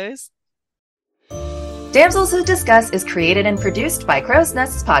 Glamour Boys. Damsels Who Discuss is created and produced by Crow's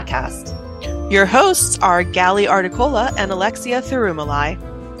Nest's podcast. Your hosts are Galli Articola and Alexia Thirumalai.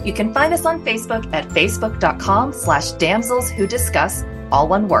 You can find us on Facebook at facebook.com/Damsels Who Discuss, all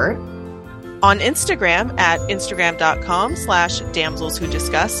one word. On Instagram at instagram.com/Damsels Who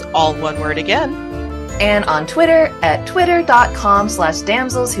Discuss, all one word again. And on Twitter at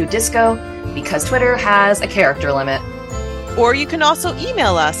twitter.com/Damsels Who Disco, because Twitter has a character limit. Or you can also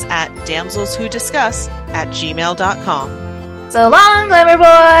email us at damselswhodiscuss@gmail.com. So long, Glamour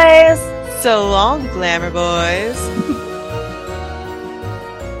Boys! So long, Glamour Boys.